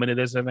I'm coming to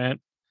this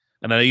event,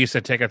 and I know you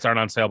said tickets aren't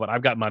on sale, but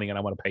I've got money and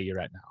I want to pay you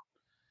right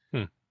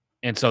now.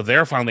 And so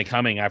they're finally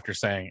coming after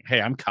saying,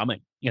 hey, I'm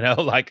coming,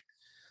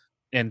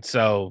 and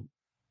so,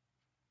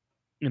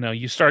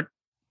 you start,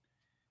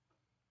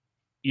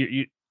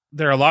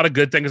 there are a lot of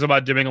good things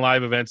about doing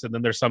live events. And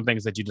then there's some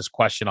things that you just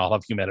question all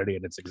of humanity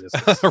and its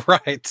existence.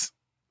 Right.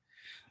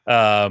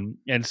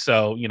 And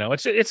so,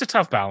 it's a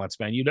tough balance,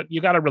 man.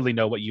 You got to really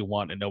know what you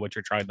want and know what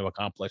you're trying to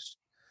accomplish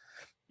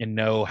and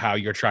know how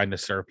you're trying to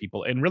serve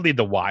people and really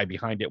the why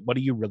behind it. What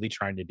are you really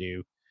trying to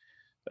do?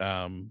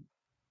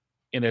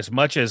 And as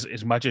much as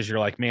you're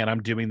like, man,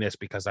 I'm doing this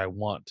because I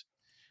want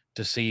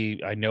to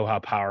see, I know how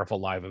powerful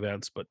live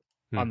events, but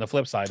on the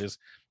flip side is,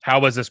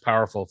 how is this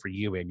powerful for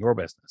you and your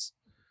business?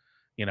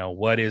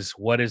 What is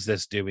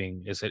this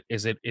doing? Is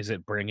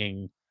it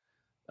bringing,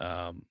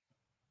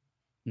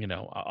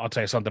 I'll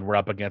tell you something we're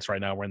up against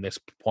right now. We're in this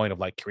point of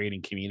like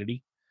creating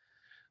community.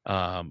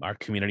 Our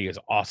community is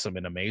awesome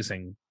and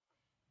amazing,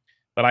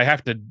 but I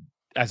have to,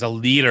 as a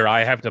leader,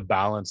 I have to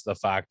balance the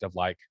fact of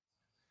like,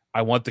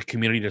 I want the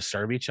community to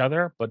serve each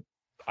other, but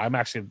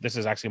this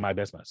is actually my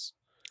business.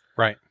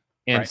 Right.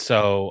 And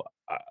so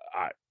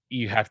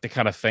you have to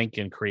kind of think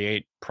and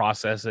create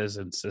processes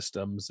and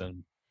systems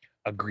and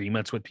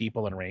agreements with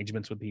people and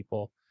arrangements with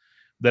people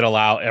that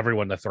allow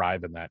everyone to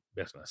thrive in that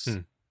business.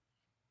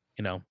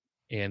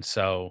 And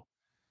so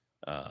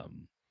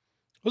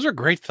those are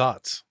great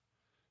thoughts.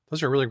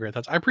 Those are really great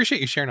thoughts. I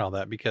appreciate you sharing all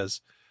that,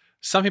 because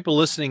some people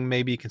listening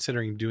may be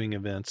considering doing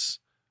events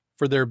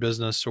for their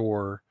business,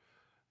 or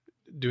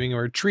doing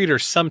a retreat or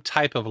some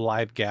type of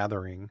live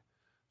gathering,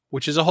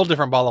 which is a whole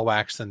different ball of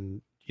wax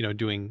than,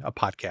 doing a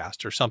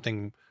podcast or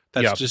something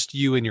that's just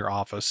you in your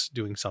office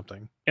doing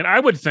something. And I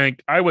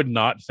would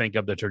not think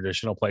of the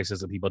traditional places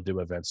that people do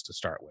events to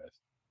start with.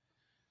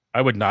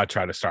 I would not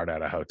try to start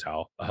at a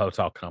hotel. A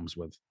hotel comes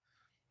with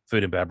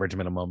food and beverage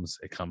minimums.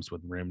 It comes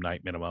with room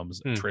night minimums,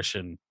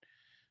 attrition.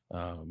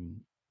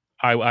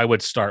 I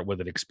would start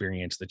with an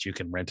experience that you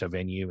can rent a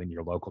venue in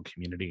your local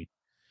community,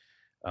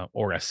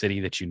 or a city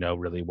that you know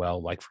really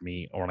well. Like for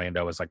me,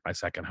 Orlando is like my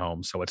second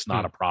home, so it's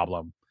not a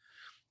problem.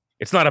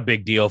 It's not a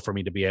big deal for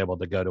me to be able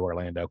to go to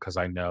Orlando, because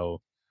I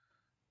know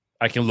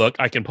I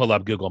can pull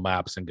up Google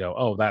Maps and go,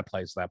 oh, that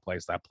place.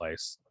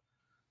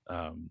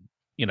 I'm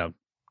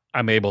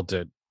able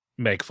to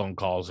make phone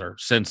calls or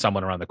send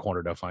someone around the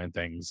corner to find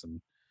things.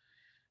 And,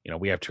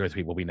 we have 2 or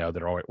 3 people we know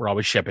that we're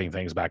always shipping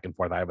things back and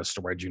forth. I have a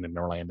storage unit in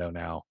Orlando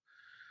now.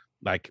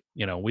 Like,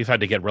 we've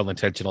had to get real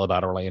intentional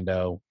about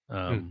Orlando.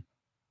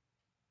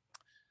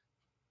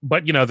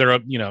 But, there are,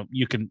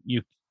 you can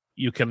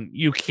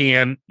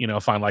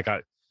find like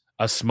a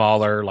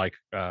smaller, like,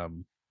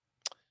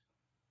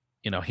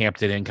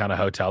 Hampton Inn kind of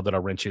hotel that'll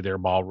rent you their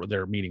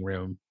meeting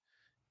room,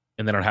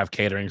 and they don't have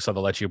catering, so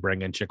they'll let you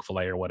bring in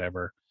Chick-fil-A or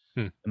whatever,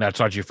 and that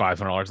charge you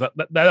 $500.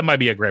 That might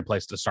be a great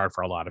place to start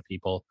for a lot of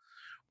people,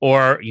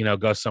 or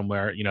go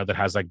somewhere that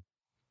has like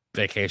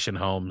vacation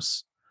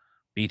homes,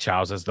 beach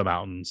houses, the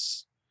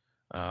mountains,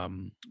 or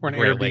an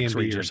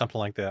Airbnb or something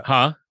like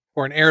that,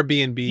 or an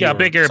Airbnb,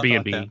 big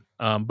Airbnb,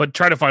 like but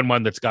try to find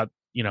one that's got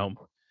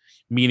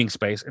meeting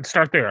space and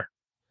start there.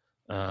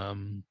 I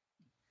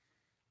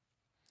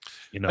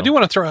do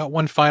want to throw out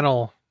one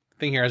final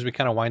thing here as we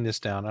kind of wind this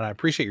down, and I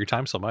appreciate your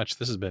time so much.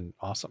 This has been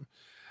awesome.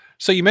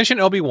 So you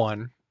mentioned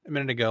Obi-Wan a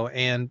minute ago,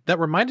 and that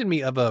reminded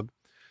me of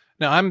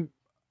I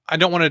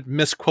don't want to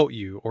misquote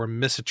you or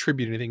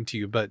misattribute anything to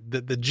you, but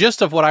the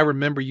gist of what I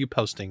remember you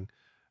posting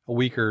a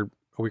week or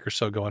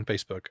so ago on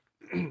Facebook,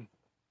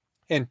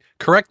 and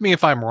correct me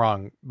if I'm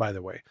wrong, by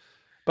the way,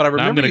 but I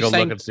remember I'm going to go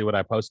look and see what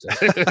I posted.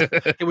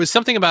 It was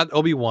something about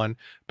Obi-Wan,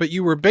 but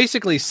you were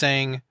basically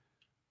saying,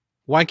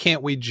 why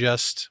can't we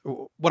just,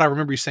 what I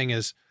remember you saying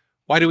is,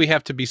 why do we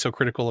have to be so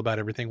critical about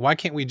everything? Why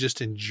can't we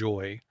just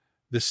enjoy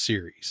this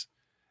series?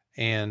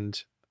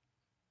 And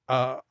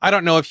I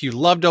don't know if you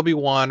loved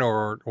Obi-Wan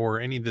or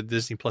any of the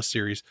Disney Plus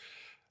series.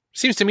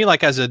 Seems to me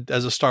like as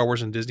a Star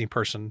Wars and Disney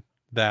person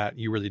that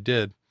you really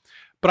did.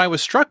 But I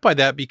was struck by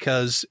that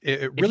because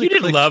it really. If you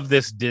didn't love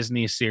this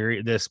Disney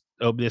series, this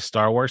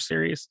Star Wars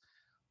series,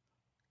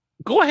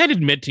 go ahead and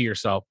admit to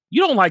yourself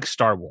you don't like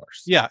Star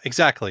Wars. Yeah,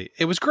 exactly.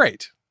 It was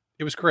great.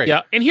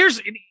 Yeah, and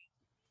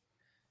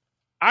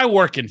I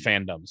work in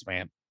fandoms,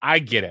 man. I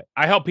get it.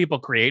 I help people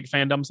create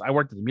fandoms. I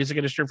worked in the music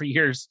industry for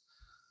years.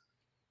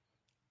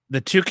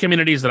 The 2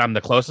 communities that I'm the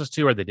closest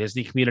to are the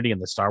Disney community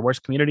and the Star Wars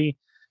community.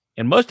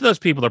 And most of those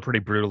people are pretty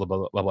brutal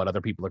about what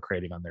other people are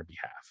creating on their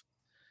behalf.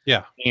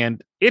 Yeah.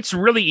 And it's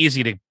really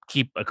easy to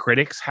keep a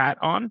critic's hat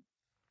on.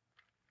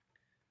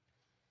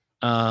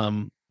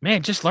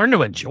 Man, just learn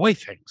to enjoy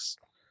things.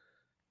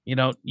 You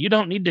don't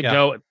need to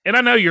go. And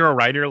I know you're a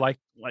writer, like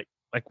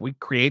we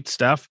create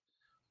stuff.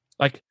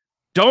 Like,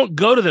 don't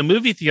go to the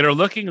movie theater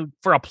looking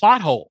for a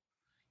plot hole.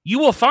 You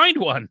will find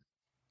one.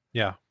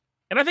 Yeah.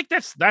 And I think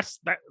that's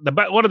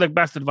one of the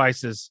best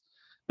advices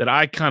that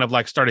I kind of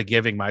like started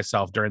giving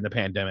myself during the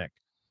pandemic.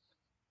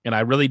 And I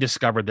really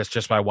discovered this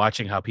just by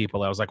watching how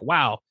I was like,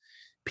 wow,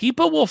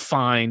 people will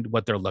find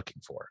what they're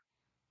looking for.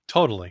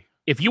 Totally.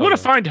 If you want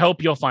to find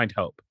hope, you'll find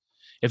hope.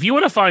 If you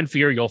want to find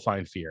fear, you'll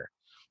find fear.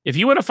 If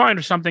you want to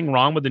find something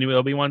wrong with the new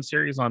Obi-Wan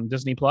series on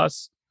Disney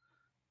Plus,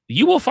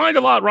 you will find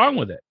a lot wrong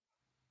with it.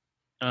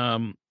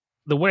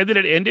 The way that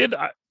it ended,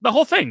 the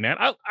whole thing, man,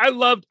 I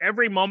loved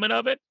every moment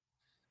of it.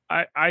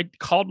 I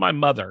called my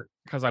mother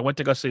because I went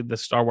to go see the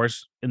Star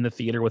Wars in the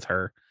theater with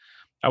her.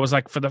 I was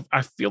like,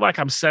 I feel like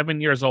I'm 7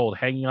 years old,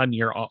 hanging on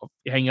your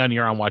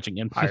arm,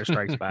 watching Empire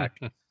Strikes Back,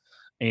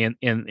 and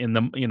in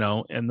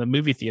the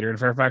movie theater in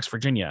Fairfax,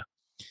 Virginia,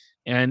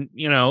 and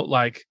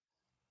this.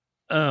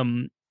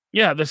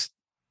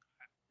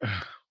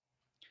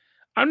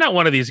 I'm not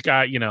one of these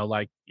guys,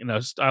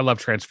 I love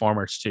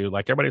Transformers too.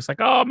 Like everybody's like,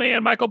 oh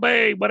man, Michael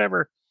Bay,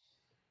 whatever.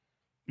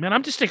 Man,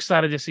 I'm just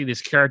excited to see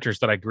these characters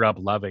that I grew up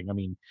loving. I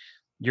mean,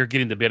 you're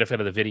getting the benefit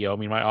of the video. I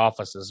mean, my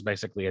office is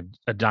basically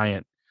a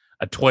giant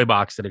a toy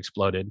box that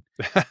exploded.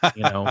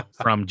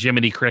 From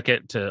Jiminy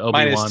Cricket to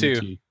Obi-Wan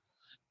to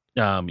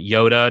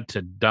Yoda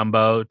to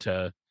Dumbo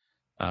to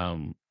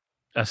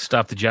a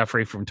stuffed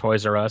Jeffrey from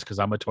Toys R Us because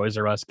I'm a Toys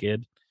R Us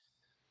kid.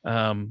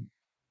 When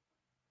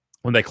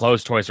they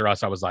closed Toys R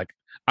Us, I was like,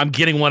 I'm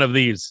getting one of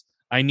these.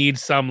 I need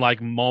some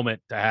like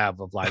moment to have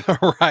of like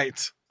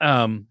right.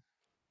 Yeah,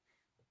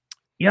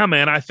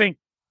 man. I think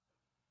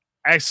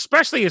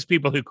especially as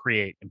people who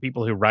create and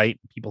people who write,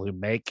 people who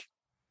make,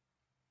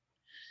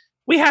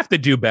 we have to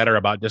do better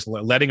about just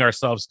letting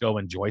ourselves go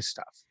enjoy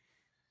stuff.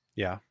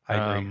 Yeah, I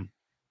agree.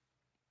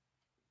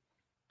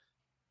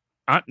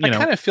 I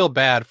kind of feel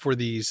bad for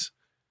these.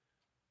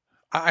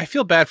 I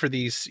feel bad for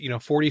these,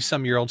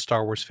 40-some-year-old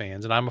Star Wars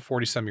fans, and I'm a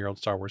 40-some-year-old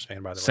Star Wars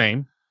fan, by the way.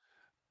 Same.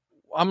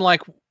 I'm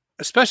like,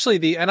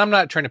 especially and I'm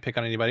not trying to pick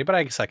on anybody, but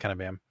I guess I kind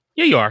of am.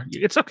 Yeah, you are.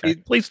 It's okay.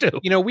 Please do.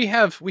 We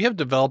have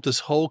developed this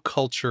whole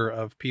culture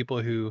of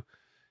people who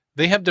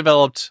they have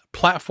developed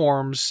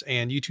platforms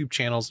and YouTube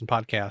channels and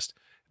podcasts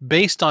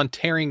based on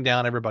tearing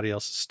down everybody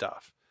else's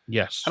stuff.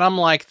 Yes. And I'm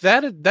like,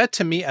 that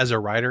to me as a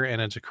writer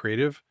and as a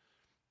creative,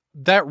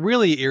 that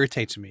really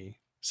irritates me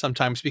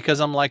sometimes because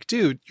I'm like,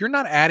 dude, you're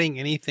not adding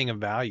anything of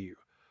value.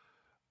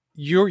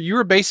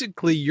 You're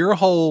basically, your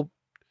whole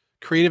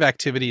creative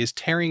activity is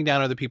tearing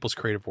down other people's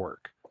creative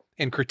work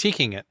and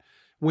critiquing it.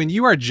 When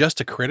you are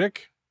just a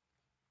critic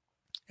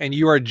and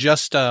you are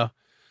just you're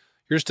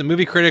just a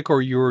movie critic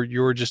or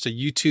you're just a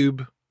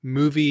YouTube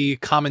movie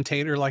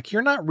commentator, like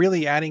you're not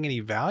really adding any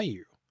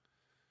value.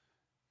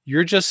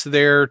 You're just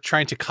there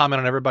trying to comment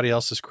on everybody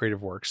else's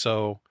creative work.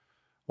 So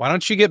why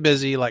don't you get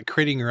busy like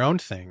creating your own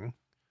thing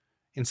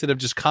instead of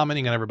just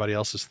commenting on everybody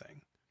else's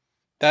thing?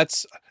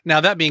 Now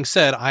that being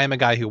said, I am a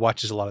guy who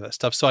watches a lot of that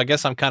stuff. So I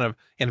guess I'm kind of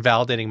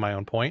invalidating my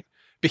own point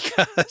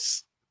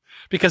because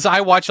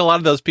I watch a lot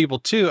of those people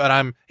too.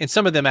 And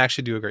some of them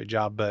actually do a great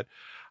job, but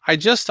I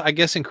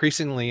guess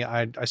increasingly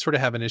I sort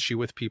of have an issue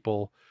with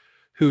people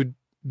who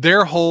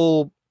their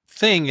whole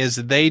thing is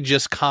they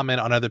just comment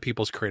on other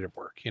people's creative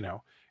work.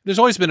 There's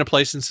always been a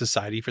place in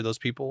society for those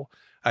people.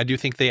 I do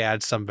think they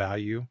add some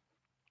value,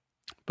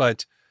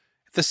 but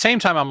at the same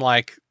time, I'm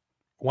like,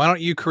 why don't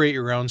you create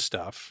your own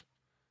stuff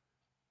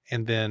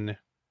and then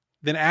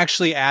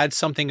actually add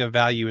something of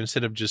value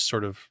instead of just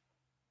sort of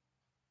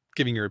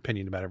giving your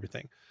opinion about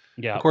everything?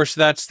 Yeah. Of course,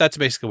 that's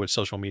basically what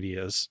social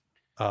media is.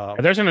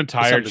 There's an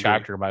entire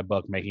chapter of my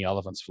book, Making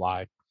Elephants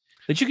Fly,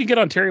 that you can get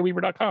on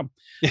terryweaver.com.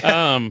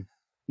 Yeah.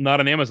 Not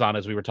on Amazon,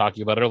 as we were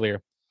talking about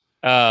earlier.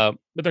 But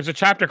there's a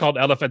chapter called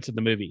Elephants in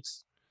the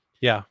Movies.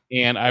 Yeah.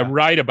 And I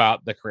write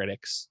about the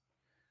critics.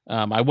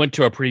 I went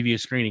to a preview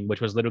screening,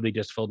 which was literally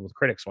just filled with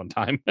critics one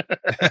time.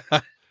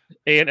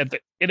 and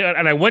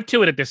I went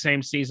to it at the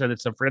same season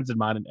that some friends of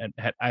mine, and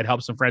I'd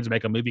helped some friends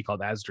make a movie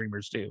called As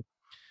Dreamers Do,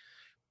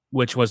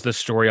 which was the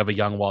story of a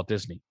young Walt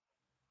Disney.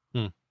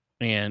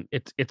 And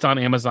it's on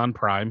Amazon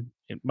Prime.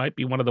 It might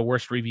be one of the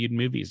worst reviewed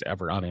movies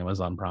ever on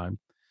Amazon Prime.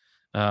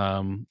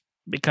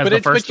 Because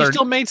but you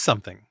still made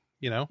something,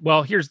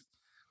 Well,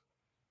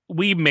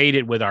 we made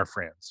it with our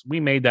friends. We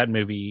made that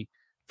movie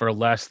for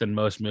less than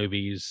most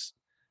movies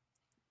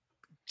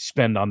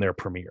spend on their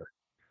premiere.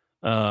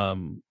 A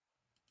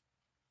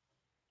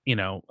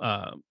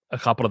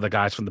couple of the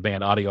guys from the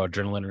band Audio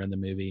Adrenaline are in the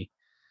movie.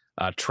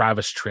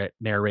 Travis Tritt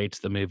narrates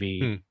the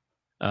movie.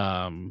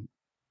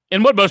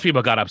 And what most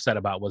people got upset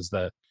about was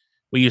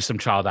we used some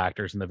child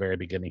actors in the very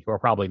beginning who are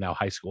probably now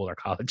high school or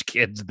college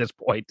kids at this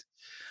point,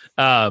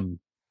 to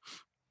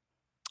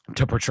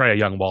portray a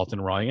young Walt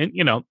and Roy.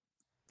 And,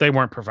 they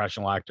weren't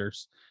professional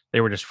actors. They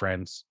were just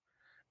friends.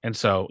 And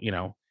so,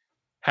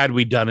 had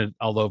we done it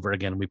all over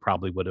again, we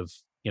probably would have,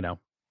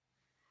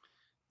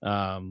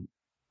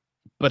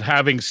 but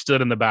having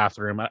stood in the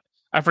bathroom,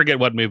 I forget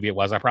what movie it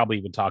was. I probably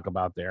even talk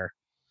about there.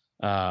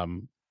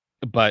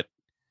 But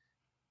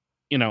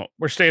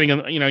we're standing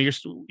in, you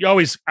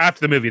always, after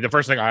the movie, the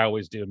first thing I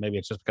always do, and maybe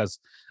it's just because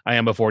I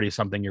am a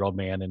 40-something-year-old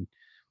man and,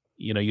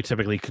 you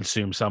typically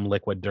consume some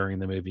liquid during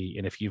the movie.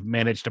 And if you've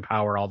managed to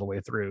power all the way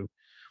through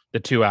the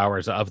 2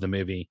 hours of the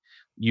movie,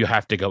 you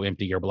have to go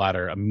empty your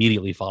bladder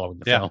immediately following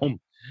the film.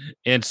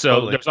 And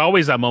so there's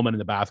always that moment in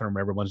the bathroom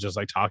where everyone's just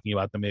like talking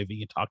about the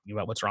movie and talking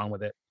about what's wrong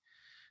with it,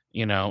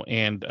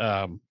 and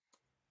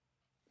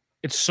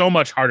it's so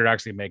much harder to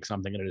actually make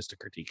something than it is to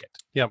critique it.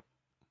 Yep.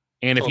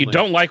 And if you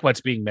don't like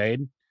what's being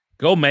made,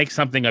 go make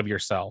something of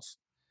yourself.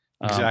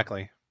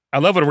 Exactly. I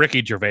love what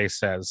Ricky Gervais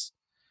says.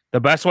 The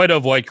best way to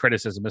avoid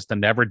criticism is to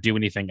never do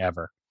anything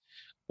ever,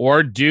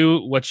 or do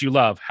what you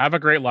love. Have a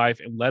great life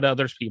and let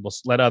others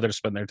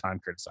spend their time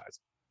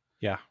criticizing.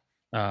 Yeah.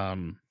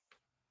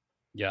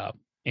 Yeah.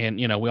 And,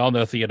 we all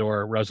know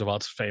Theodore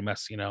Roosevelt's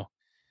famous,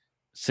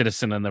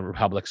 Citizen in the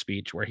Republic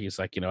speech where he's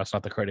like, it's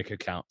not the critic who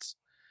counts.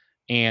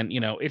 And,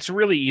 it's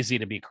really easy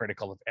to be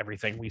critical of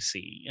everything we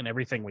see and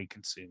everything we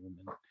consume. And,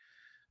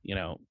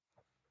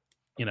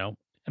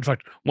 in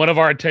fact, one of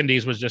our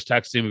attendees was just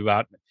texting me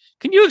about,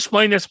 can you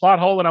explain this plot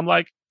hole? And I'm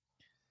like,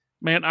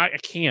 man, I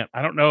can't.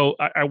 I don't know.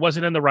 I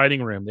wasn't in the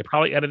writing room. They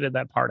probably edited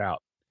that part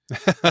out.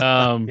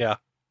 Yeah.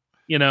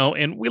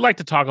 and we like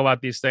to talk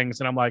about these things,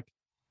 and I'm like,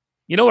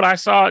 you know what? I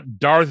saw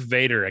Darth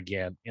Vader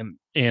again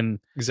in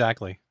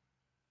Exactly.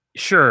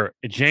 Sure,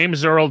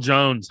 James Earl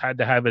Jones had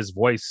to have his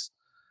voice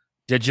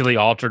digitally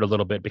altered a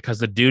little bit because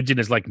the dude's in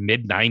his like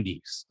mid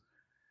 90s.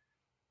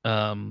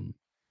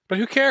 But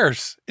who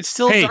cares? It's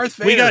still Hey, Darth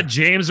Vader. We got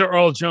James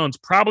Earl Jones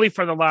probably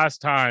for the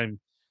last time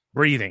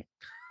breathing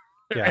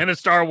in a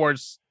Star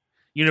Wars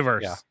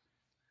universe.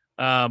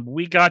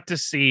 We got to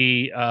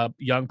see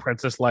young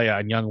Princess Leia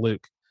and young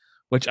Luke,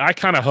 which I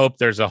kind of hope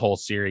there's a whole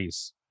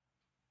series.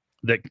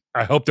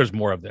 I hope there's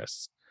more of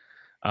this.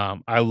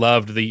 I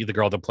loved the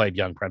girl that played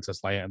young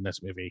Princess Leia in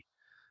this movie.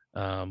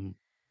 And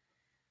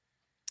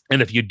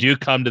if you do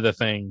come to the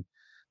thing,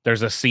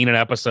 there's a scene in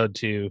episode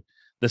 2.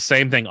 The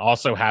same thing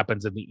also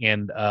happens at the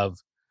end of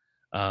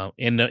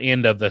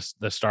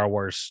the Star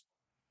Wars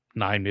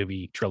 9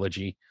 movie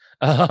trilogy.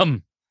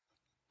 I'm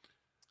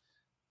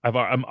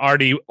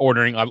already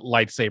ordering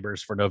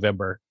lightsabers for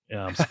November.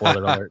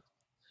 Spoiler alert.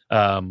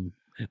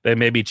 They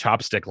may be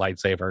chopstick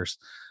lightsabers.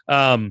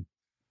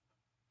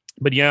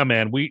 But yeah,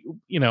 man,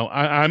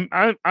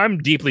 I'm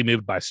deeply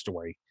moved by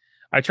story.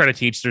 I try to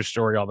teach their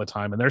story all the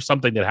time, and there's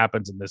something that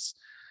happens in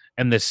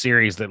this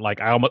series that like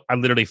I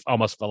literally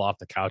almost fell off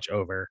the couch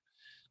over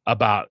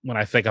about when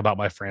I think about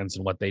my friends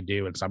and what they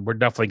do. And so we're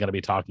definitely going to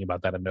be talking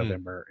about that in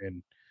November.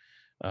 And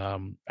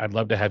I'd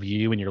love to have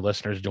you and your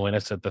listeners join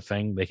us at the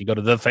thing. They can go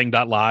to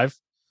thething.live,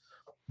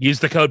 use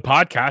the code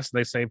podcast, and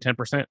they save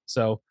 10%.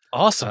 So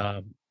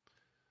awesome.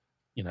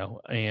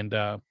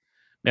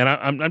 Man,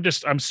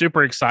 I'm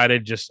super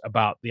excited just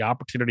about the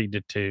opportunity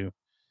to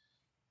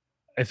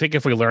I think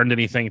if we learned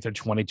anything through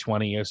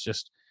 2020 is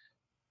just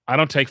I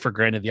don't take for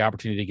granted the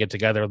opportunity to get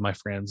together with my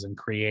friends and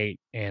create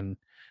and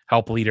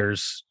help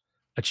leaders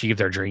achieve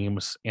their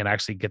dreams and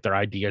actually get their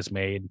ideas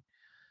made.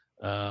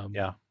 Our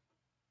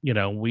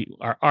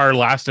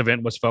last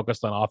event was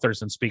focused on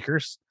authors and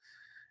speakers.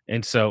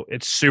 And so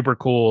it's super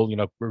cool.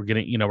 We're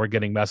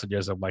getting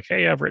messages of like,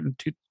 hey, I've written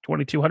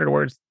 2,200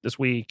 words this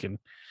week. And,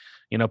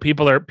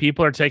 people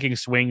are taking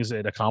swings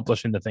at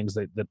accomplishing the things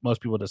that most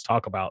people just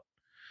talk about.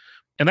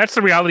 And that's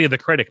the reality of the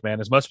critic,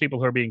 man, is most people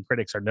who are being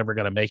critics are never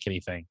going to make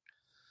anything.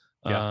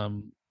 Yeah.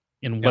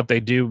 What they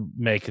do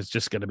make is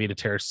just going to be to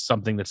tear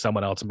something that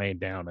someone else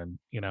made down. And,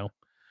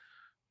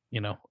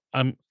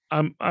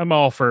 I'm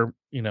all for,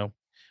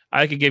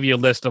 I could give you a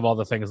list of all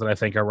the things that I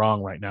think are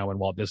wrong right now in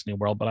Walt Disney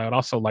World, but I would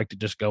also like to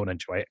just go and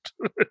enjoy it.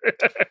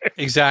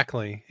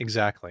 Exactly.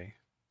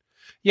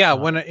 Yeah.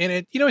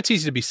 It's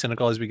easy to be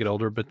cynical as we get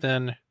older, but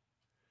then,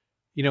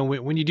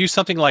 when you do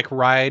something like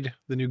ride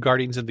the new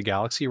Guardians of the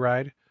Galaxy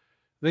ride,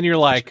 then you're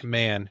like,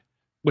 man,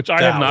 which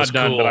I have not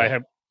done, cool.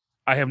 But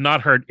I have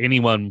not heard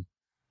anyone.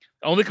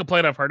 The only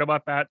complaint I've heard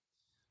about that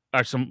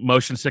are some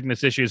motion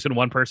sickness issues. And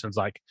one person's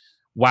like,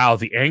 wow,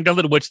 the angle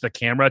at which the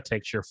camera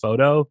takes your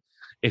photo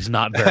is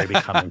not very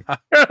becoming.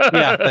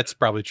 Yeah, that's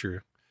probably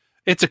true.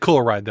 It's a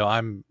cool ride, though.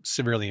 I'm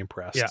severely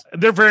impressed. Yeah,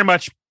 they're very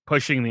much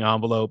pushing the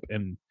envelope,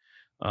 and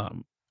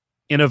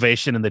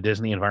innovation in the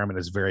Disney environment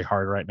is very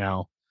hard right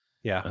now.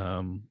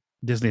 Yeah.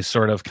 Disney's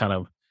sort of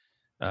kind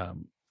of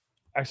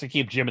actually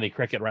keep Jiminy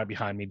Cricket right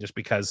behind me just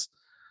because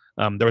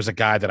there was a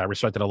guy that I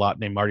respected a lot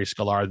named Marty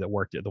Sklar that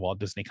worked at the Walt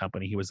Disney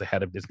Company. He was the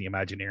head of Disney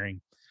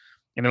Imagineering.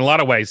 And in a lot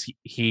of ways,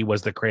 he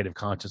was the creative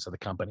conscience of the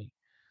company.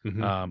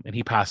 Mm-hmm. And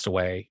he passed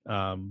away,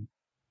 I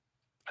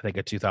think,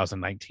 in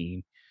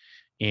 2019.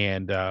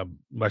 And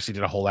actually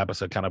did a whole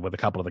episode kind of with a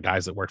couple of the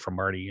guys that worked for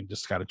Marty and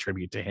just kind of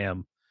tribute to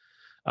him.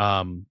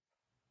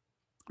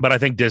 But I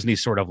think Disney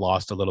sort of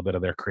lost a little bit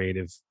of their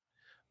creative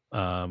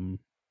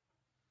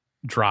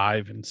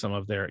drive and some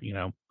of their,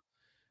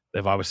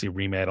 they've obviously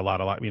remade a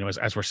lot,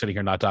 as we're sitting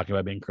here not talking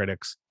about being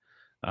critics,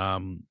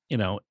 and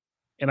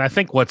I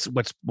think what's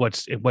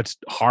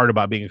hard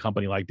about being a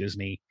company like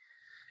Disney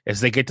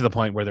is they get to the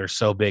point where they're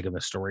so big and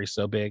the story's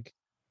so big,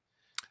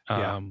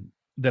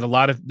 that a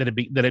lot of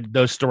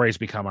those stories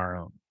become our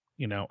own.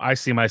 I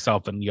see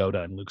myself in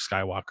Yoda and Luke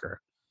Skywalker,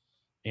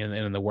 and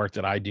in the work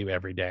that I do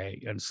every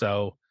day, and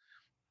so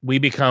we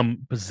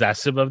become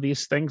possessive of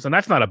these things, and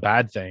that's not a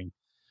bad thing.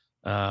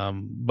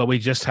 But we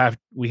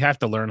have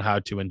to learn how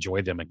to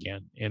enjoy them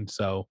again. And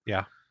so,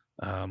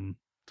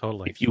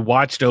 totally. If you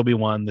watched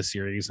Obi-Wan, the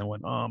series, and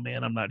went, oh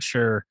man, I'm not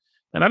sure.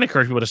 And I'd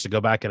encourage people just to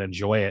go back and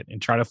enjoy it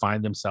and try to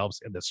find themselves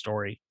in the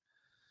story.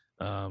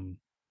 And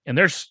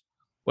there's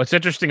what's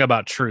interesting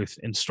about truth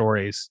in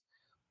stories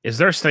is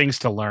there's things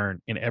to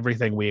learn in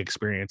everything we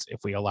experience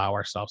if we allow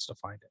ourselves to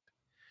find it.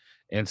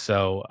 And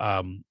so,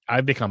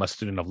 I've become a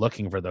student of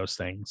looking for those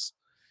things.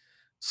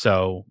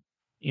 So,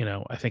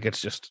 I think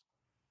it's just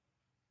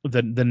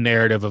the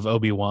narrative of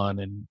Obi-Wan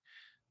and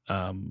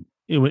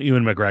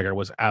Ewan McGregor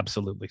was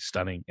absolutely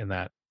stunning in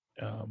that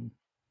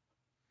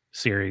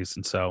series.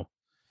 And so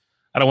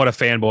I don't want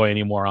to fanboy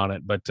anymore on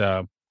it, but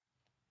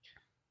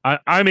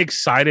I'm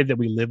excited that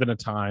we live in a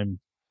time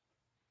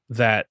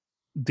that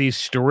these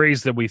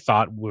stories that we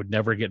thought would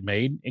never get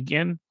made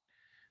again,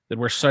 that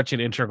were such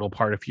an integral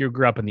part. If you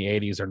grew up in the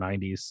 80s or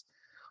 90s,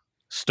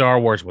 Star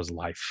Wars was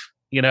life,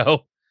 Yeah.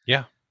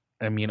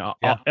 I mean,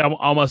 Yeah.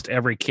 almost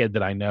every kid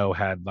that I know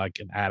had like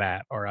an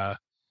AT-AT or a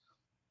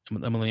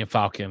Millennium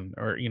Falcon,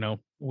 or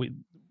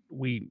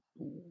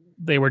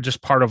they were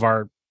just part of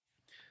our.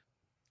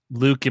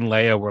 Luke and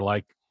Leia were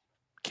like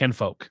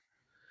kinfolk,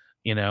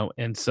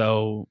 and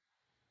so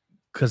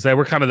because they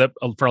were kind of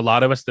for a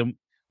lot of us,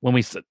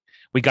 when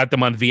we got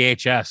them on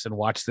VHS and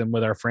watched them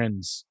with our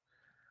friends.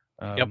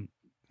 Yep.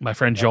 My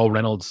friend Joel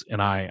Reynolds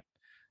and I,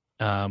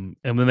 and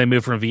then they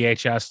moved from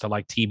VHS to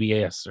like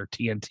TBS or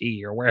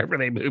TNT or wherever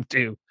they moved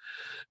to,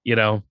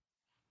 and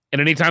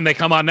anytime they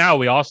come on now,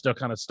 we all still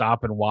kind of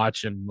stop and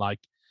watch and like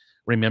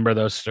remember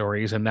those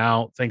stories. And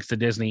now, thanks to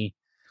Disney,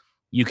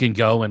 you can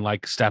go and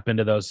like step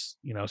into those,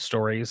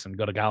 stories and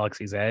go to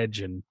Galaxy's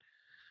Edge and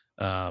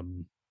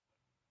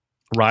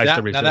Rise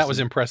the Resistance. Now that was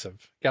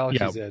impressive.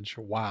 Galaxy's Edge.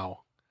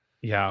 Wow.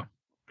 Yeah.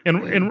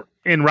 And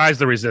Rise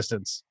the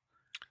Resistance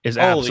is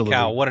absolutely. Holy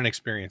cow, what an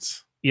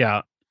experience.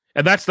 Yeah.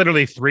 And that's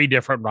literally 3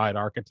 different ride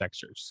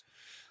architectures.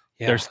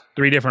 Yeah. There's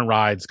 3 different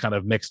rides kind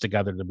of mixed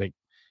together to make,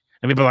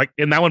 and people are like,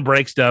 and that one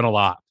breaks down a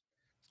lot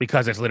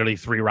because it's literally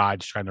 3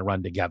 rides trying to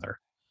run together.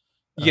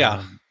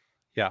 Yeah.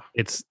 Yeah.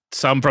 It's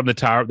some from the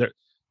tower.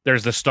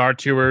 There's the Star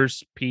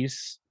Tours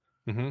piece.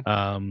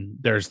 Mm-hmm.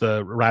 There's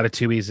the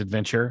Ratatouille's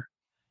Adventure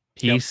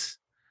piece.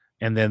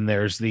 Yep. And then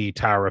there's the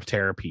Tower of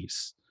Terror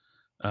piece.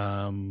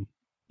 And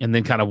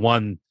then kind of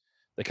one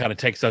that kind of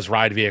takes those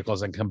ride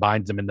vehicles and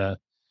combines them into,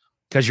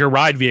 because your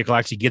ride vehicle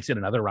actually gets in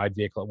another ride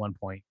vehicle at one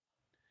point.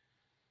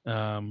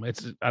 I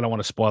don't want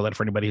to spoil it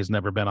for anybody who's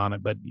never been on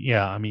it, but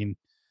yeah, I mean,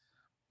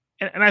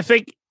 and I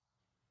think,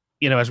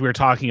 as we were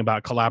talking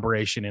about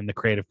collaboration in the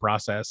creative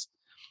process,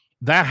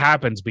 that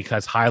happens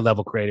because high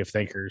level creative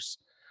thinkers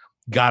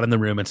got in the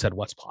room and said,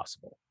 what's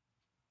possible?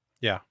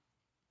 Yeah.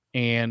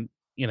 And,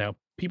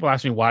 people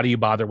ask me, why do you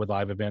bother with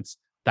live events?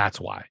 That's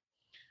why.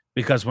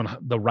 Because when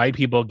the right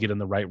people get in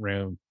the right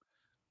room,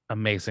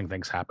 amazing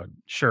things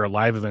happen. Sure,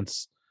 live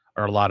events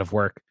are a lot of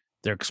work.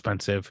 They're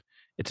expensive.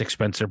 It's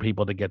expensive for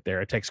people to get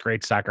there. It takes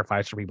great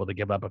sacrifice for people to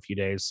give up a few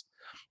days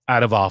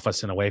out of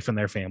office and away from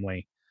their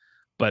family.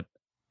 But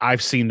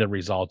I've seen the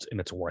results and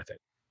it's worth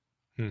it.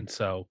 And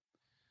so,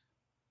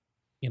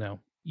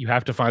 you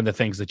have to find the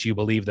things that you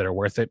believe that are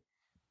worth it,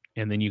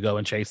 and then you go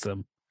and chase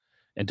them,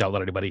 and don't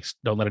let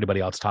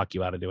anybody else talk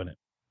you out of doing it.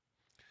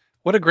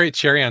 What a great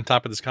cherry on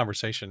top of this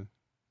conversation.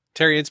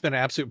 Terry, it's been an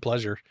absolute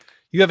pleasure.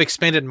 You have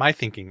expanded my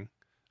thinking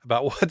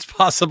about what's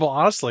possible,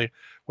 honestly,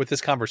 with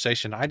this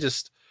conversation. I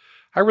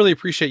really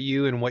appreciate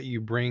you and what you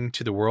bring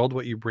to the world,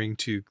 what you bring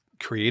to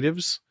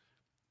creatives,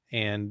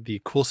 and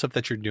the cool stuff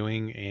that you're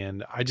doing.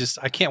 And I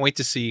can't wait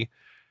to see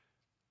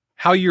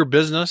how your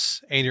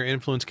business and your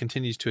influence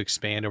continues to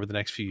expand over the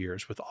next few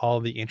years with all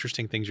the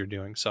interesting things you're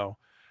doing. So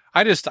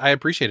I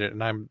appreciate it.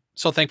 And I'm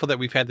so thankful that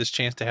we've had this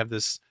chance to have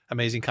this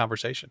amazing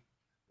conversation.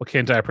 Well,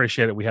 Kent, I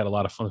appreciate it. We had a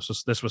lot of fun.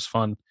 This was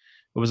fun.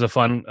 It was a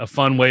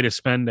fun way to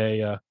spend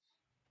a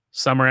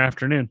summer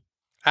afternoon.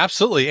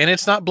 Absolutely. And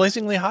it's not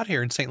blazingly hot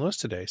here in St. Louis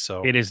today.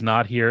 So it is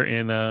not here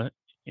in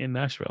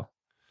Nashville.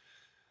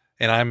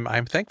 And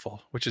I'm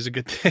thankful, which is a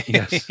good thing.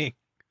 Yes.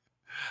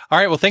 All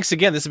right. Well, thanks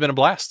again. This has been a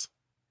blast.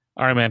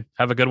 All right, man.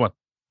 Have a good one.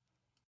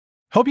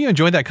 Hope you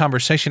enjoyed that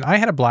conversation. I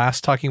had a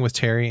blast talking with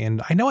Terry,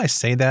 and I know I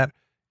say that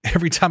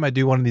every time I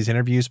do one of these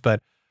interviews,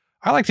 but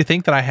I like to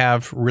think that I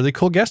have really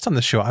cool guests on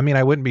the show. I mean,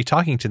 I wouldn't be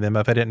talking to them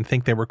if I didn't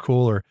think they were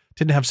cool or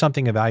didn't have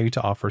something of value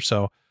to offer.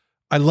 So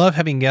I love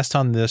having guests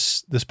on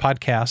this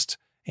podcast,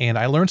 and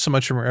I learned so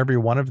much from every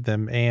one of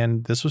them.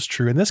 And this was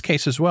true in this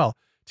case as well.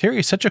 Terry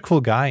is such a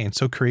cool guy and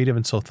so creative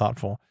and so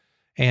thoughtful.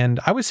 And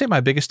I would say my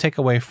biggest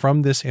takeaway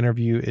from this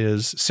interview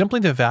is simply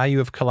the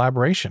value of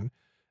collaboration,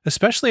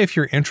 especially if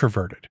you're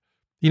introverted.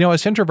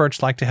 Us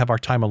introverts like to have our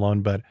time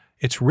alone, but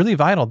it's really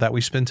vital that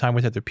we spend time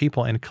with other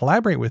people and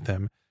collaborate with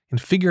them and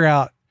figure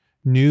out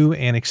new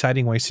and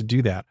exciting ways to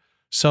do that.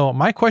 So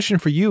my question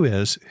for you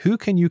is, who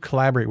can you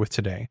collaborate with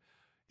today?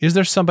 Is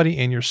there somebody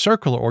in your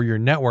circle or your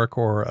network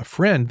or a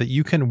friend that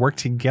you can work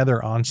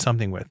together on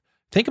something with?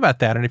 Think about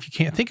that. And if you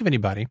can't think of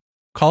anybody,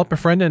 call up a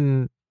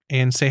friend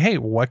and say, hey,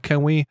 what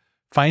can we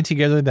find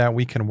together that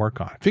we can work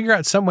on? Figure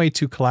out some way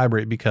to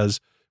collaborate, because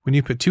when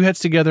you put 2 heads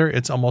together,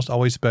 it's almost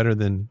always better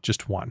than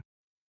just one.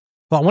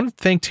 Well, I want to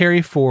thank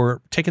Terry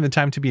for taking the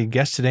time to be a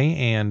guest today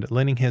and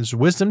lending his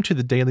wisdom to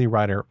the Daily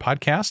Writer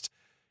podcast.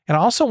 And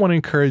I also want to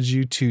encourage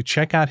you to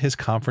check out his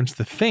conference,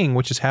 The Thing,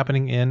 which is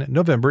happening in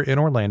November in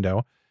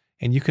Orlando.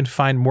 And you can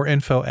find more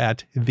info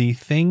at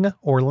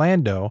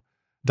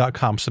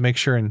thethingorlando.com. So make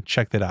sure and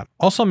check that out.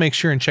 Also, make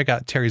sure and check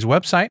out Terry's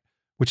website,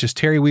 which is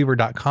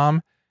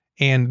terryweaver.com.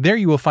 And there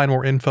you will find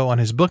more info on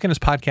his book and his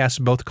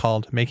podcast, both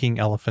called Making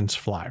Elephants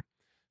Fly.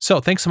 So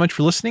thanks so much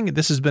for listening.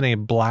 This has been a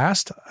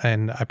blast,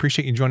 and I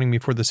appreciate you joining me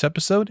for this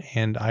episode,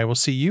 and I will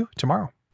see you tomorrow.